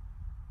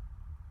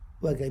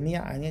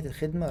وجميع آنية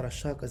الخدمة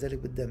رشها كذلك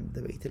بالدم.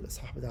 ده بقية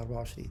الإصحاح بتاع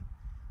 24.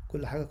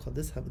 كل حاجة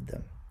قدسها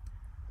بالدم.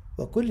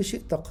 وكل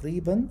شيء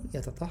تقريبا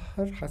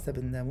يتطهر حسب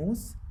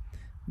الناموس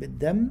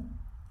بالدم،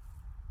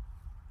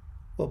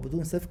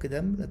 وبدون سفك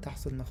دم لا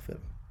تحصل مغفرة.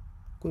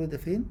 كل ده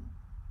فين؟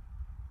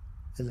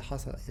 اللي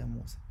حصل أيام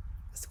موسى.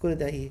 بس كل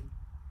ده إيه؟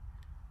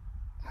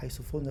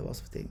 هيصفونا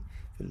بوصف تاني.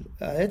 في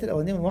الآيات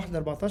الأولانية من 1 ل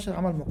 14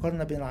 عمل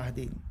مقارنة بين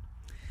العهدين.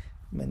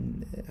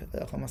 من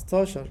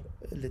 15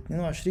 ل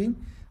 22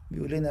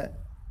 بيقول لنا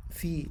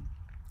في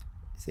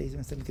زي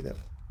مثلا كده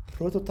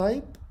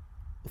بروتوتايب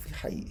وفي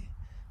حقيقي.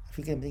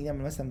 في كده بنيجي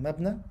نعمل مثلا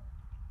مبنى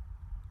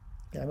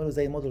يعملوا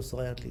زي موديل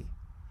صغير ليه،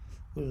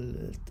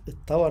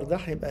 والتاور ده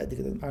هيبقى قد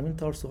كده، عاملين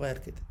تاور صغير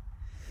كده.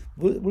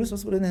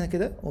 بولس بيقول لنا هنا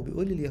كده،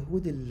 وبيقول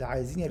لليهود اللي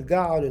عايزين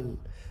يرجعوا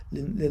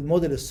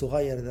للموديل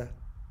الصغير ده،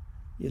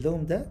 يقول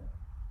لهم ده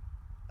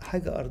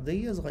حاجة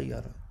أرضية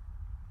صغيرة.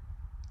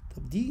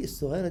 طب دي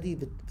الصغيرة دي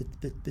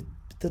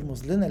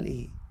بترمز لنا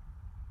لإيه؟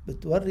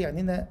 بتوري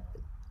عينينا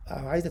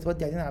أو عايزة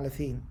تودي عينينا على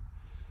فين؟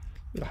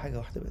 يقول حاجة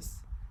واحدة بس،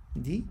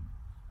 دي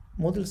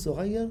موديل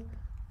صغير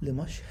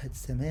لمشهد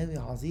سماوي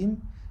عظيم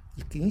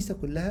الكنيسة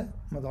كلها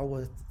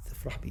مدعوة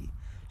تفرح بيه.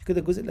 كده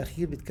الجزء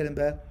الأخير بيتكلم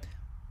بقى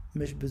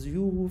مش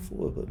بزيوف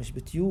ومش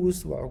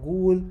بتيوس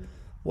وعجول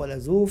ولا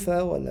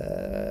زوفة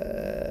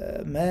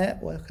ولا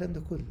ماء ولا الكلام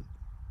ده كله.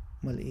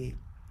 امال ايه؟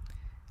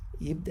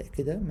 يبدأ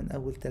كده من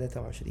أول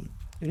 23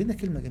 يقول لنا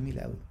كلمة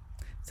جميلة قوي.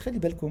 بس خلي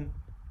بالكم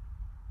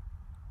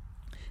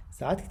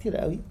ساعات كتير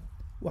قوي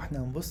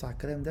واحنا بنبص على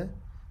الكلام ده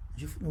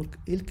نشوف نقول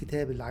ايه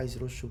الكتاب اللي عايز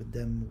يرشه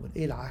بالدم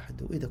وايه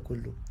العهد وايه ده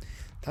كله.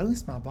 تعالوا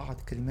نسمع بعض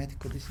كلمات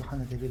القديس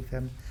يوحنا النبي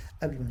الفم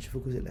قبل ما نشوف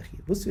الجزء الأخير.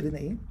 بص يقول لنا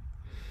ايه؟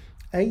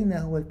 أين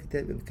هو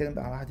الكتاب؟ بيتكلم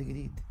بقى على عهد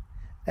جديد.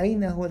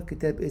 أين هو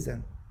الكتاب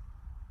إذن؟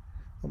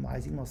 هم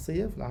عايزين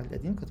وصية. في العهد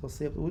القديم كانت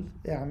وصية بتقول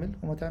اعمل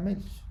وما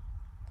تعملش.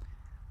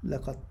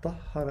 لقد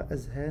طهر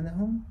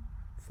أذهانهم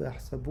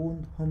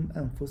فيحسبون هم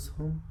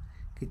أنفسهم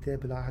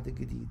كتاب العهد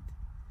الجديد.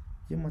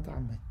 يوم ما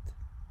تعمدت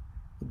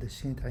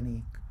ودشنت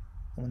عينيك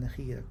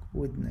ومناخيرك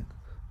وودنك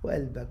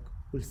وقلبك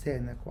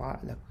ولسانك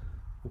وعقلك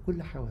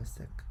وكل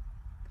حواسك،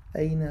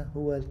 أين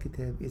هو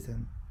الكتاب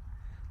إذن؟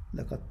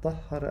 لقد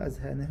طهر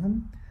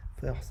أذهانهم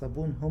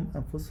فيحسبون هم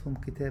أنفسهم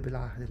كتاب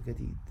العهد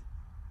الجديد.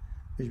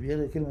 مش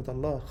بيلغي كلمة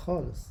الله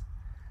خالص،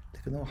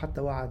 لكن هو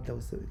حتى وعد. لو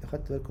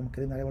خدت بالكم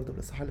اتكلمنا عليه برضه في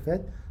الإصحاح اللي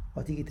فات،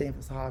 وهتيجي تاني في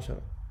إصحاح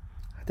 10.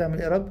 هتعمل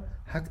إيه يا رب؟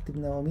 هكتب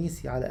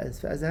نواميسي على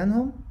في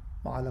أذهانهم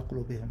وعلى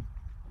قلوبهم.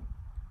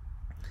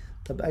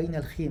 طب أين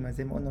الخيمة؟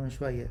 زي ما قلنا من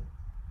شوية،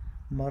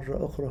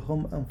 مرة أخرى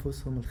هم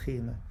أنفسهم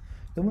الخيمة.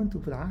 لو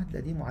أنتوا في العهد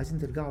القديم وعايزين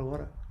ترجعوا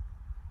لورا،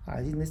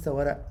 عايزين لسه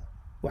ورق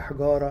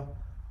وحجارة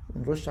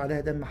ونرش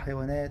عليها دم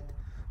حيوانات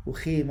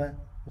وخيمة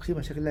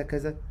شكلها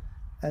كذا،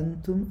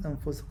 أنتم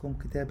أنفسكم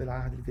كتاب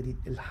العهد الجديد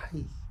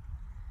الحي.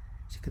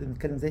 عشان كده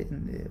بنتكلم زي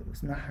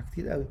سمعها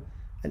كتير قوي،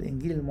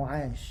 الإنجيل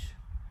المعاش.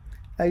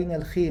 أين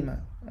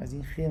الخيمة؟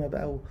 عايزين خيمة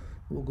بقى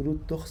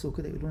وجلود تخص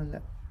وكده، يقولون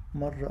لا،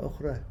 مرة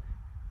أخرى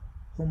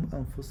هم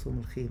أنفسهم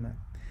الخيمة.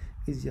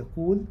 إذ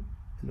يقول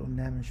اللي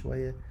قلناها من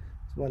شوية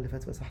الأسبوع اللي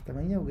فات في إصحاح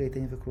 8 وجاي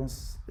تاني في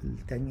كورنثوس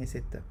الثانية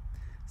 6،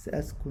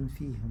 سأسكن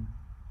فيهم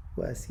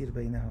وأسير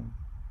بينهم.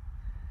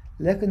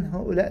 لكن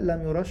هؤلاء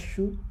لم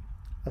يرشوا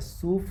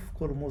الصوف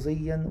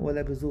قرمزيا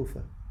ولا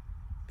بزوفة.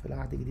 في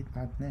العهد الجديد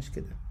ما عندناش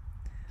كده،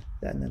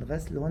 لأن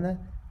الغسل هنا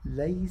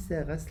ليس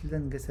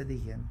غسلا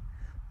جسديا،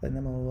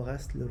 وإنما هو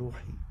غسل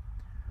روحي.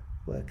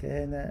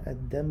 وكان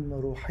الدم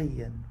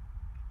روحيا.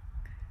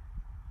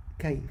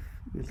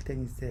 كيف؟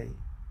 بالتاني ازاي؟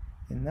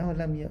 إنه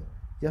لم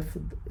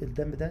يفض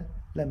الدم ده،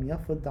 لم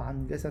يفض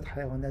عن جسد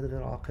حيوانات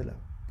غير عاقلة،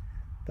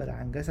 بل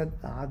عن جسد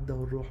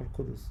أعده الروح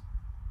القدس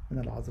من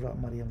العذراء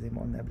مريم زي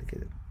ما قلنا قبل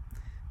كده.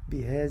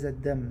 بهذا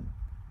الدم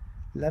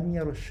لم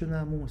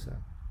يرشنا موسى،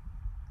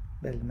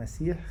 بل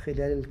المسيح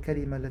خلال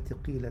الكلمة التي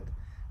قيلت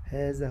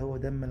هذا هو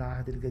دم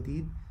العهد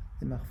الجديد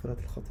لمغفرة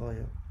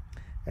الخطايا.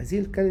 هذه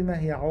الكلمة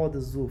هي عوض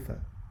الزوفة،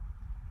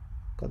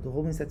 قد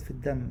غمست في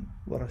الدم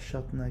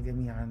ورشتنا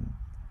جميعا.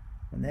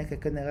 هناك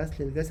كان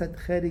غسل الجسد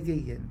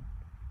خارجيا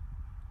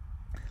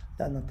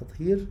لأن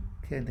التطهير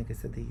كان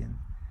جسديا،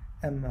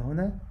 أما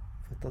هنا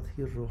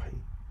فالتطهير روحي.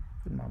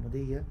 في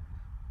المعمودية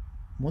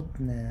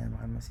متنا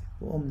مع المسيح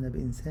وقمنا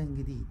بإنسان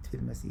جديد في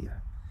المسيح،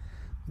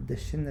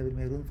 ودشنا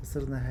بالميرون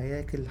فصرنا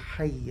هياكل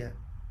حية،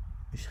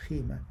 مش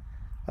خيمة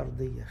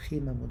أرضية،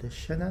 خيمة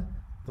مدشنة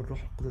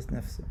بالروح القدس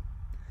نفسه.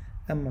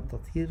 أما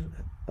التطهير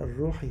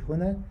الروحي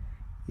هنا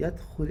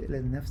يدخل إلى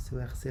النفس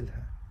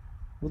ويغسلها.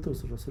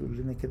 بطرس الرسول يقول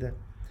لنا كده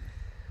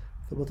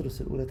في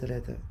بطرس الأولى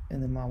 3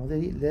 إن المعمودية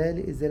دي لا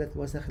لإزالة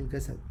وسخ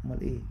الجسد،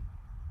 أمال إيه؟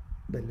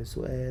 بل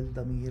لسؤال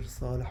ضمير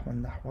صالح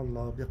من نحو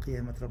الله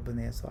بقيامة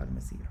ربنا يسوع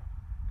المسيح.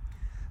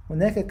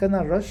 هناك كان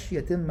الرش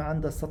يتم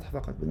عند السطح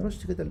فقط،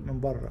 بنرش كده من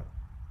بره،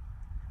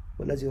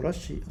 والذي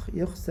يرش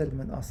يغسل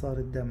من آثار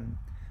الدم.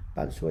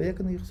 بعد شوية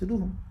كانوا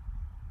يغسلوهم،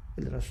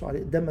 اللي رشوا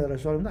عليه الدم اللي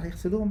رشوا عليهم ده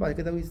هيغسلوهم بعد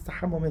كده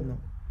ويستحموا منه.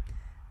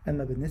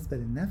 أما بالنسبة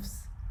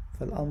للنفس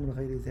فالأمر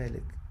غير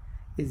ذلك،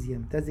 إذ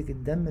يمتزج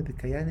الدم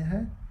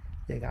بكيانها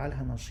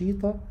يجعلها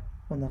نشيطة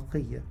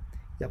ونقية،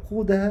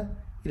 يقودها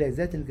إلى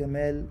ذات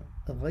الجمال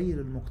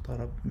غير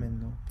المقترب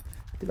منه.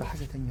 تبقى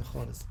حاجة تانية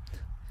خالص.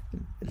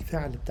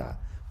 الفعل بتاع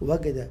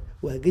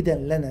واجدا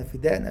لنا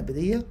فداء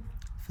أبدية،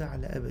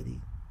 فعل أبدي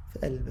في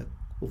قلبك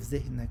وفي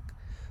ذهنك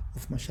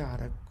وفي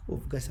مشاعرك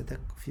وفي جسدك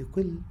وفي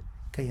كل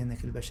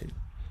كيانك البشري.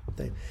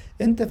 طيب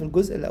انت في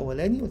الجزء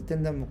الاولاني قلت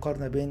لنا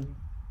المقارنه بين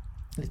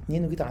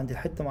الاثنين، وجيت عند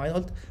حته معينه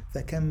قلت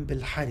فكم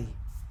بالحري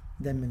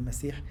دم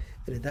المسيح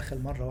اللي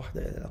دخل مره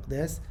واحده الى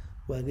الاقداس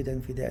واجدا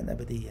فداء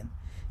ابديا.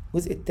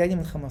 الجزء الثاني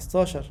من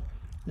 15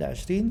 ل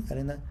 20 قال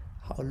لنا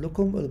هقول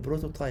لكم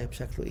البروتوتايب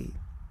شكله ايه.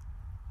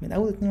 من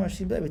اول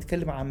 22 بقى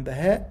بيتكلم عن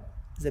بهاء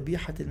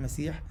ذبيحه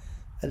المسيح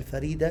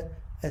الفريده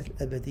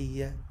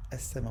الابديه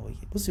السماويه.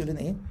 بص يقول لنا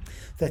ايه: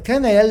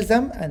 فكان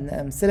يلزم ان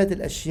امثله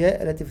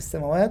الاشياء التي في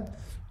السماوات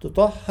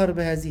تطهر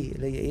بهذه،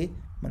 اللي هي ايه؟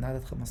 من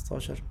عدد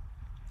 15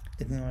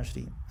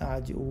 22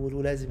 قعد يقول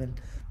ولازم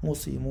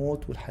الموص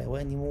يموت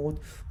والحيوان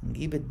يموت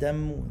ونجيب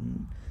الدم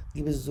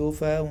ونجيب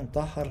الزوفة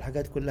ونطهر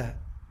الحاجات كلها.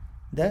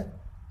 ده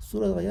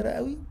صورة صغيرة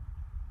قوي،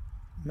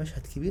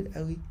 مشهد كبير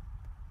قوي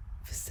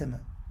في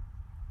السماء.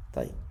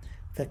 طيب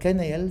فكان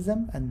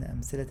يلزم أن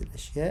أمثلة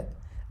الأشياء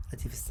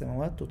التي في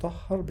السماوات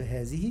تطهر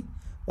بهذه،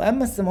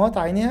 وأما السماوات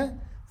عينها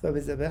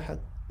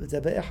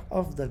فبذبائح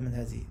أفضل من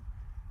هذه.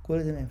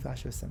 كل ده ما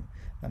ينفعش في السماء.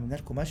 عملنا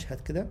لكم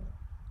مشهد كده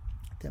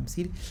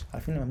تمثيل.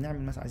 عارفين لما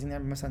بنعمل مثلا، عايزين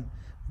نعمل مثلا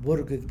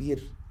برج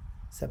كبير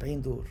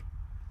 70 دور،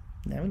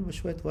 نعمله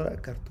بشوية ورق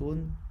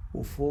كرتون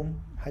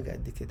وفوم حاجة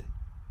قد كده.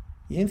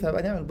 ينفع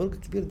بقى نعمل البرج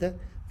الكبير ده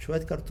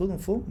بشوية كرتون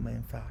وفوم؟ ما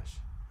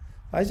ينفعش.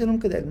 عايز لهم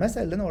كده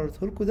المثل اللي انا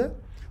وريته لكم ده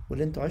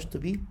واللي انتوا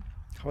عشتوا بيه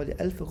حوالي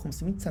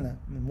 1500 سنة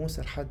من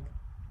موسى لحد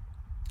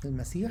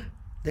المسيح،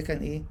 ده كان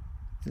ايه؟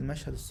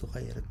 المشهد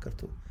الصغير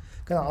الكرتون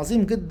كان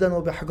عظيم جدا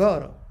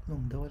وبحجارة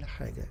لهم، ده ولا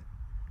حاجة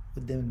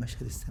قدام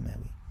المشهد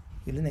السماوي.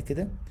 يقول لنا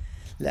كده: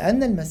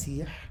 لأن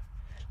المسيح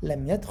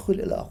لم يدخل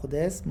إلى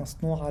أقداس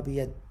مصنوعة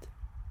بيد.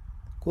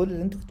 كل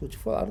اللي انتوا كنتوا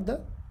بتشوفوه على الأرض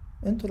ده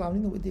انتوا اللي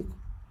عاملينه بإيديكم.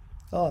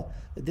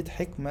 اديت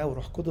حكمة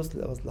وروح قدس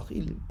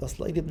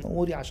لبصلائيل ابن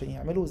أوري عشان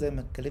يعملوا زي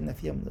ما اتكلمنا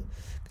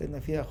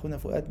فيها أخونا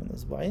فؤاد من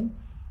أسبوعين،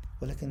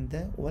 ولكن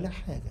ده ولا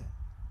حاجة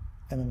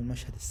أمام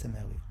المشهد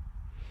السماوي.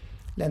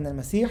 لأن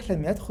المسيح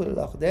لم يدخل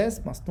إلى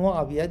أقداس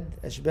مصنوعة بيد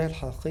أشباه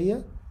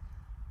الحقيقية.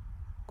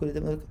 كل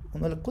ده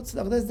بنقول لك قدس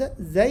الأقداس ده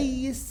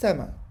زي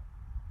السماء،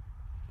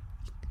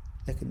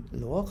 لكن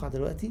الواقع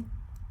دلوقتي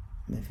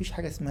ما فيش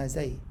حاجة اسمها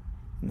زي.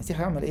 المسيح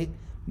هيعمل ايه؟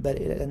 بل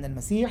لأن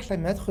المسيح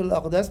لم يدخل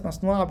الأقداس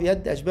مصنوعة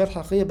بيد أشباه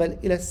الحقيقية، بل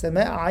إلى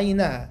السماء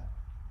عينها،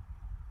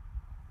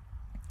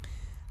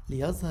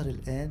 ليظهر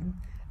الآن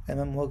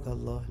أمام وجه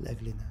الله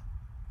لأجلنا.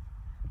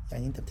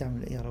 يعني أنت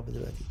بتعمل إيه يا رب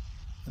دلوقتي؟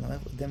 أنا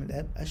واقف قدام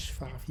الآب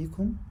أشفع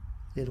فيكم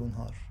ليل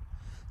ونهار.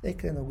 ده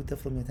الكلام موجود ده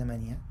في رومية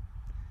 8،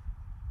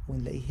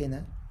 ونلاقيه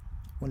هنا،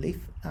 ونلاقيه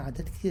في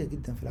أعداد كتيرة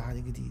جدا في العهد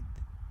الجديد،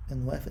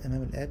 إنه واقف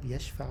أمام الآب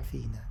يشفع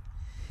فينا.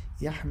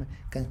 يحمل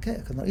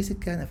كان رئيس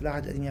الكهنة في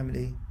العهد القديم يعمل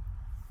إيه؟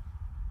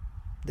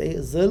 ده إيه؟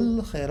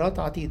 ظل خيرات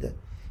عتيدة.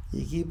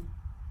 يجيب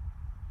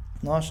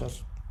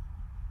 12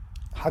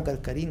 حجر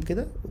كريم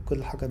كده،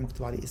 وكل حجر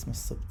مكتوب عليه اسم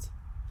السبط،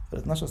 ال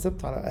 12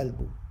 سبط على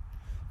قلبه،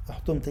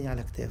 يحطهم تاني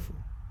على كتافه.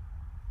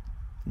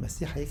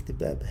 المسيح هيكتب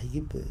بقى،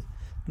 هيجيب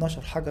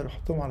 12 حجر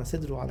يحطهم على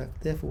صدره وعلى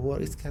كتافه، وهو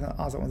رئيس كهنة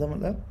أعظم قدام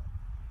الآب.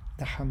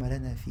 ده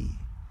حملنا فيه.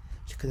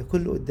 عشان كده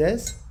كل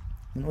قداس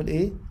بنقول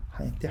إيه؟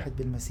 هنتحد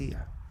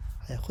بالمسيح،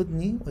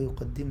 هياخدني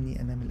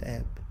ويقدمني أمام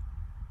الآب.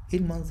 إيه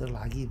المنظر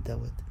العجيب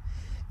دوت؟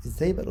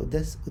 إزاي يبقى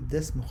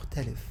قداس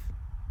مختلف،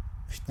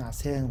 مش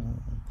نعسان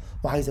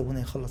وعايز ابونا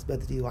يخلص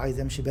بدري، وعايز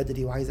امشي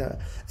بدري، وعايز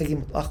اجي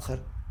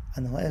متاخر.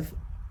 انا واقف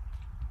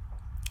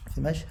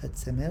في مشهد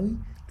سماوي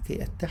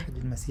لكي اتحد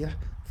بالمسيح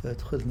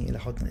فيدخلني الى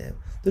حضن الاب.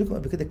 قلت لكم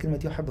قبل كده الكلمه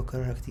دي وحابب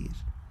اكررها كتير.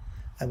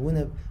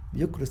 ابونا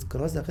بيكرس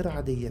كرازه غير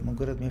عاديه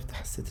مجرد ما يفتح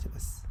الستر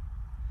بس.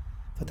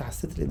 فتح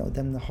الستر لان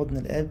قدامنا حضن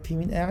الاب، في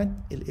مين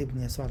قاعد؟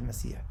 الابن يسوع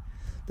المسيح.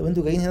 طب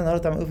انتوا جايين هنا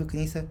النهارده تعملوا ايه في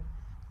الكنيسه؟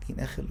 جايين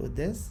اخر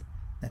القداس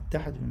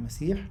نتحد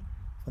بالمسيح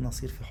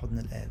فنصير في حضن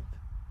الاب.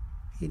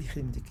 هي دي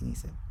خدمه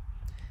الكنيسه.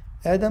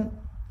 آدم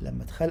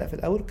لما اتخلق في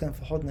الأول كان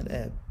في حضن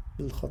الآب،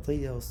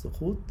 بالخطية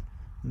والسقوط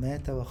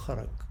مات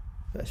وخرج،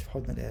 مبقاش في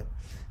حضن الآب.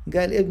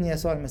 جاء الابن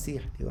يسوع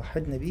المسيح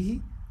ليوحدنا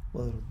به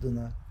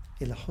ويردنا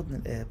إلى حضن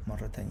الآب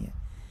مرة تانية.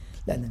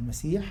 لأن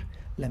المسيح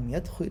لم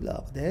يدخل إلى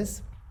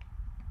أقداس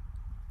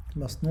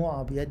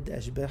مصنوعة بيد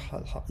أشباحها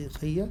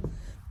الحقيقية،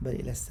 بل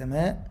إلى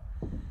السماء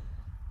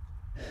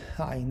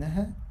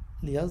عينها،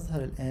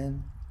 ليظهر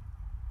الآن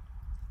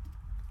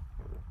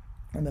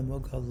أمام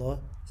وجه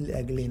الله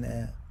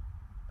لأجلنا.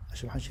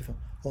 عشان محدش يفهم،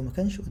 هو ما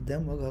كانش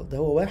قدام وجه، ده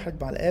هو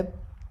واحد مع الآب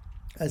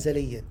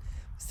أزليا،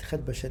 بس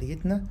خد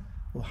بشريتنا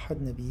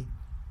وحدنا بيه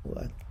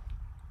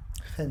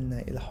وخلنا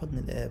إلى حضن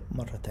الآب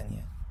مرة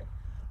تانية.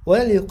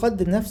 ولا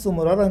ليقدم نفسه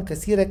مرارا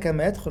كثيرا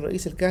كما يدخل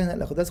رئيس الكهنة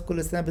الأقداس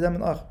كل سنة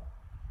بدم آخر.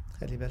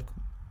 خلي بالكم،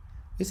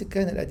 رئيس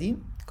الكهنة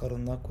القديم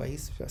قارناه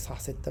كويس في إصحاح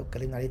 6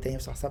 واتكلمنا عليه تاني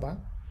في إصحاح 7،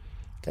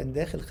 كان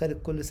داخل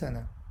خارج كل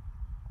سنة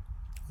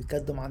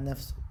ويقدم عن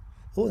نفسه،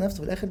 هو نفسه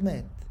في الآخر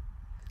مات.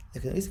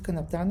 لكن رئيس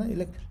الكهنة بتاعنا يقول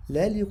لك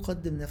لا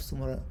ليقدم نفسه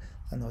مرة،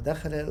 أنه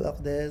دخل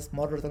الأقداس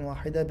مرة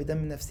واحدة بدم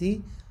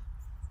نفسه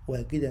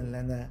واجدا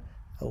لنا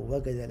أو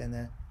وجد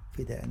لنا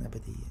فداء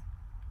أبديا.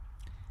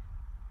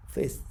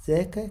 فإذ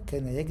ذاك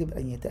كان يجب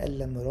أن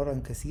يتألم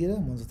مرارا كثيرا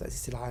منذ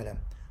تأسيس العالم،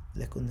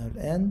 لكنه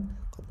الآن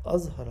قد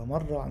أظهر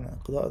مرة عن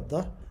انقضاء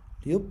الدهر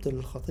ليبطل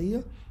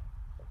الخطية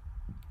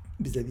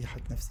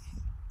بذبيحة نفسه.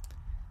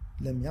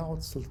 لم يعد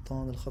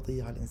سلطان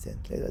الخطية على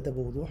الإنسان. تلاقي ده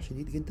بوضوح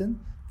شديد جدا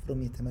في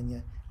رومية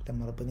 8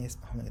 لما ربنا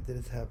يسمح لنا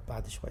ندرسها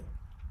بعد شوية.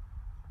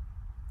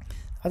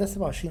 عدد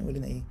 27 يقول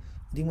لنا إيه؟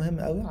 دي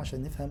مهمة قوي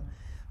عشان نفهم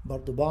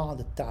برضو بعض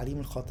التعليم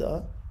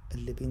الخاطئة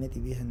اللي بينادي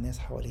بيها الناس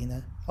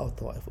حوالينا أو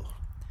طوائف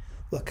أخرى.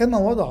 وكما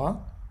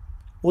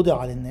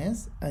وضع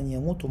للناس أن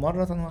يموتوا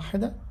مرة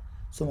واحدة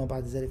ثم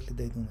بعد ذلك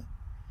للدينونة.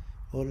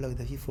 أقول لك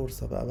ده في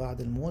فرصة بقى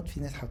بعد الموت، في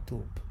ناس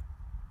هتتوب.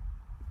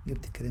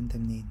 جبت الكلام ده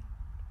منين؟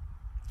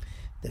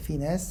 ده في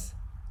ناس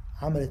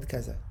عملت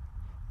كذا،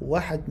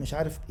 وواحد مش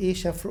عارف ايه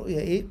شاف رؤية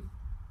ايه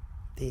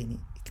تاني.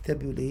 الكتاب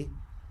بيقول ايه؟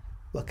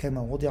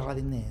 وكما وضع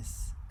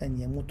للناس أن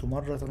يموتوا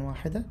مرة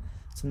واحدة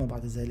ثم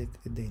بعد ذلك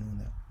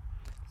الدينونة.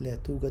 لا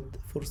توجد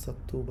فرصة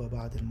توبة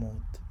بعد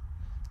الموت.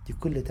 دي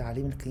كل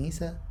تعاليم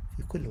الكنيسة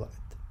في كل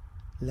وقت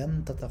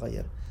لم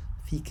تتغير.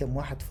 في كم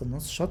واحد في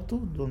النص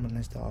شطوا، دول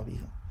ملناش دعوة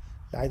بيهم.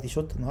 اللي عايز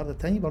يشط النهاردة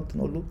تاني برضه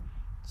نقول له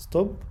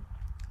ستوب.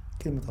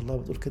 كلمة الله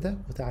بتقول كده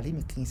وتعليم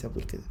الكنيسة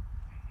بتقول كده.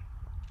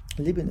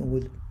 ليه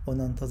بنقول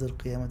وننتظر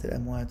قيامة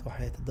الأموات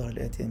وحياة الدهر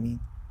الآتي أمين؟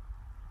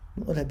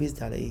 بنقولها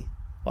بيزد على إيه؟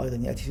 وأيضا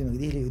يأتي في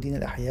مجده ليدين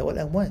الأحياء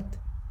والأموات.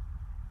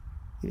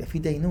 يبقى في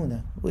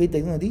دينونة. وإيه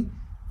الدينونة دي؟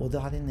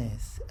 وضع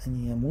للناس أن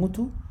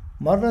يموتوا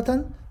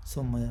مرة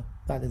ثم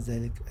بعد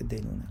ذلك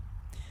الدينونة.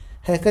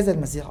 هكذا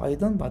المسيح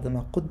أيضا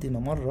بعدما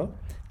قدم مرة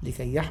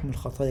لكي يحمل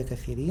خطايا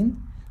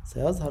كثيرين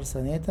سيظهر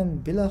ثانية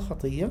بلا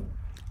خطية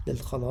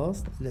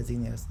للخلاص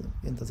الذين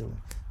ينتظرون.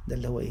 ده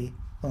اللي هو إيه؟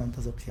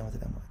 وننتظر قيامة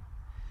الأموات.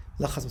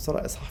 لخص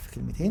بسرعة إصحاح في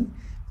كلمتين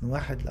من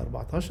 1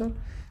 ل14،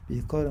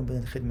 بيقارن بين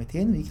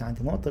الخدمتين ويجي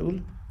عند نقطة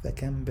يقول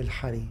فكم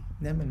بالحري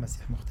نعم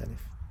المسيح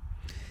مختلف.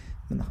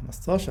 من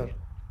 15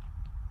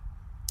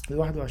 ل21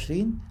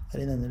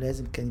 قال لنا إنه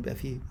لازم كان يبقى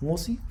فيه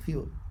موصي،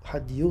 في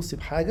حد يوصي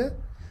بحاجة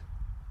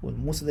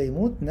والموصي ده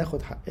يموت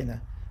ناخد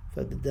حقنا،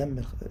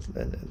 فبالدم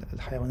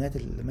الحيوانات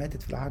اللي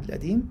ماتت في العهد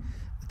القديم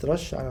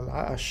اترش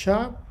على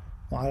الشعب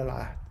وعلى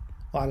العهد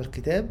وعلى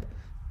الكتاب،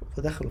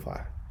 فدخلوا في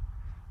عهد.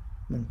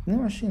 من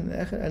 22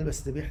 للآخر قال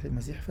بس ذبيحة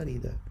المسيح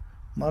فريدة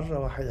مرة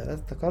واحدة لا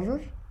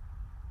تتكرر،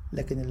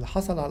 لكن اللي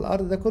حصل على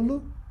الأرض ده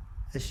كله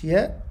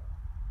أشياء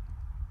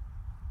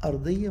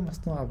أرضية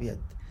مصنوعة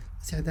بيد.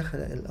 المسيح دخل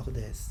إلى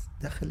الأقداس،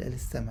 دخل إلى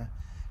السماء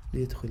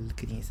ليدخل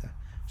الكنيسة.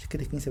 عشان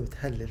كده الكنيسة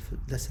بتهلل في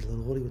القداس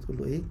الغرغوري وتقول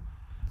له إيه؟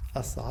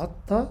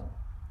 أصعدت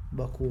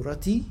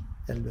بكورتي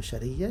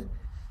البشرية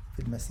في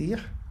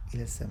المسيح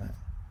إلى السماء.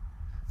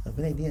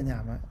 ربنا يدينا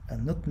نعمة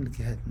أن نكمل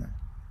جهادنا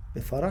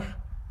بفرح،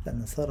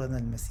 لأن صار لنا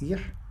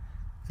المسيح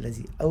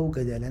الذي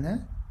أوجد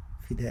لنا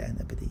فداء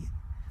أبديا.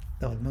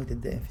 له المجد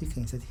الدائم في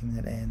كنيسته من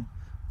الآن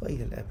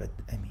وإلى الأبد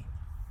آمين.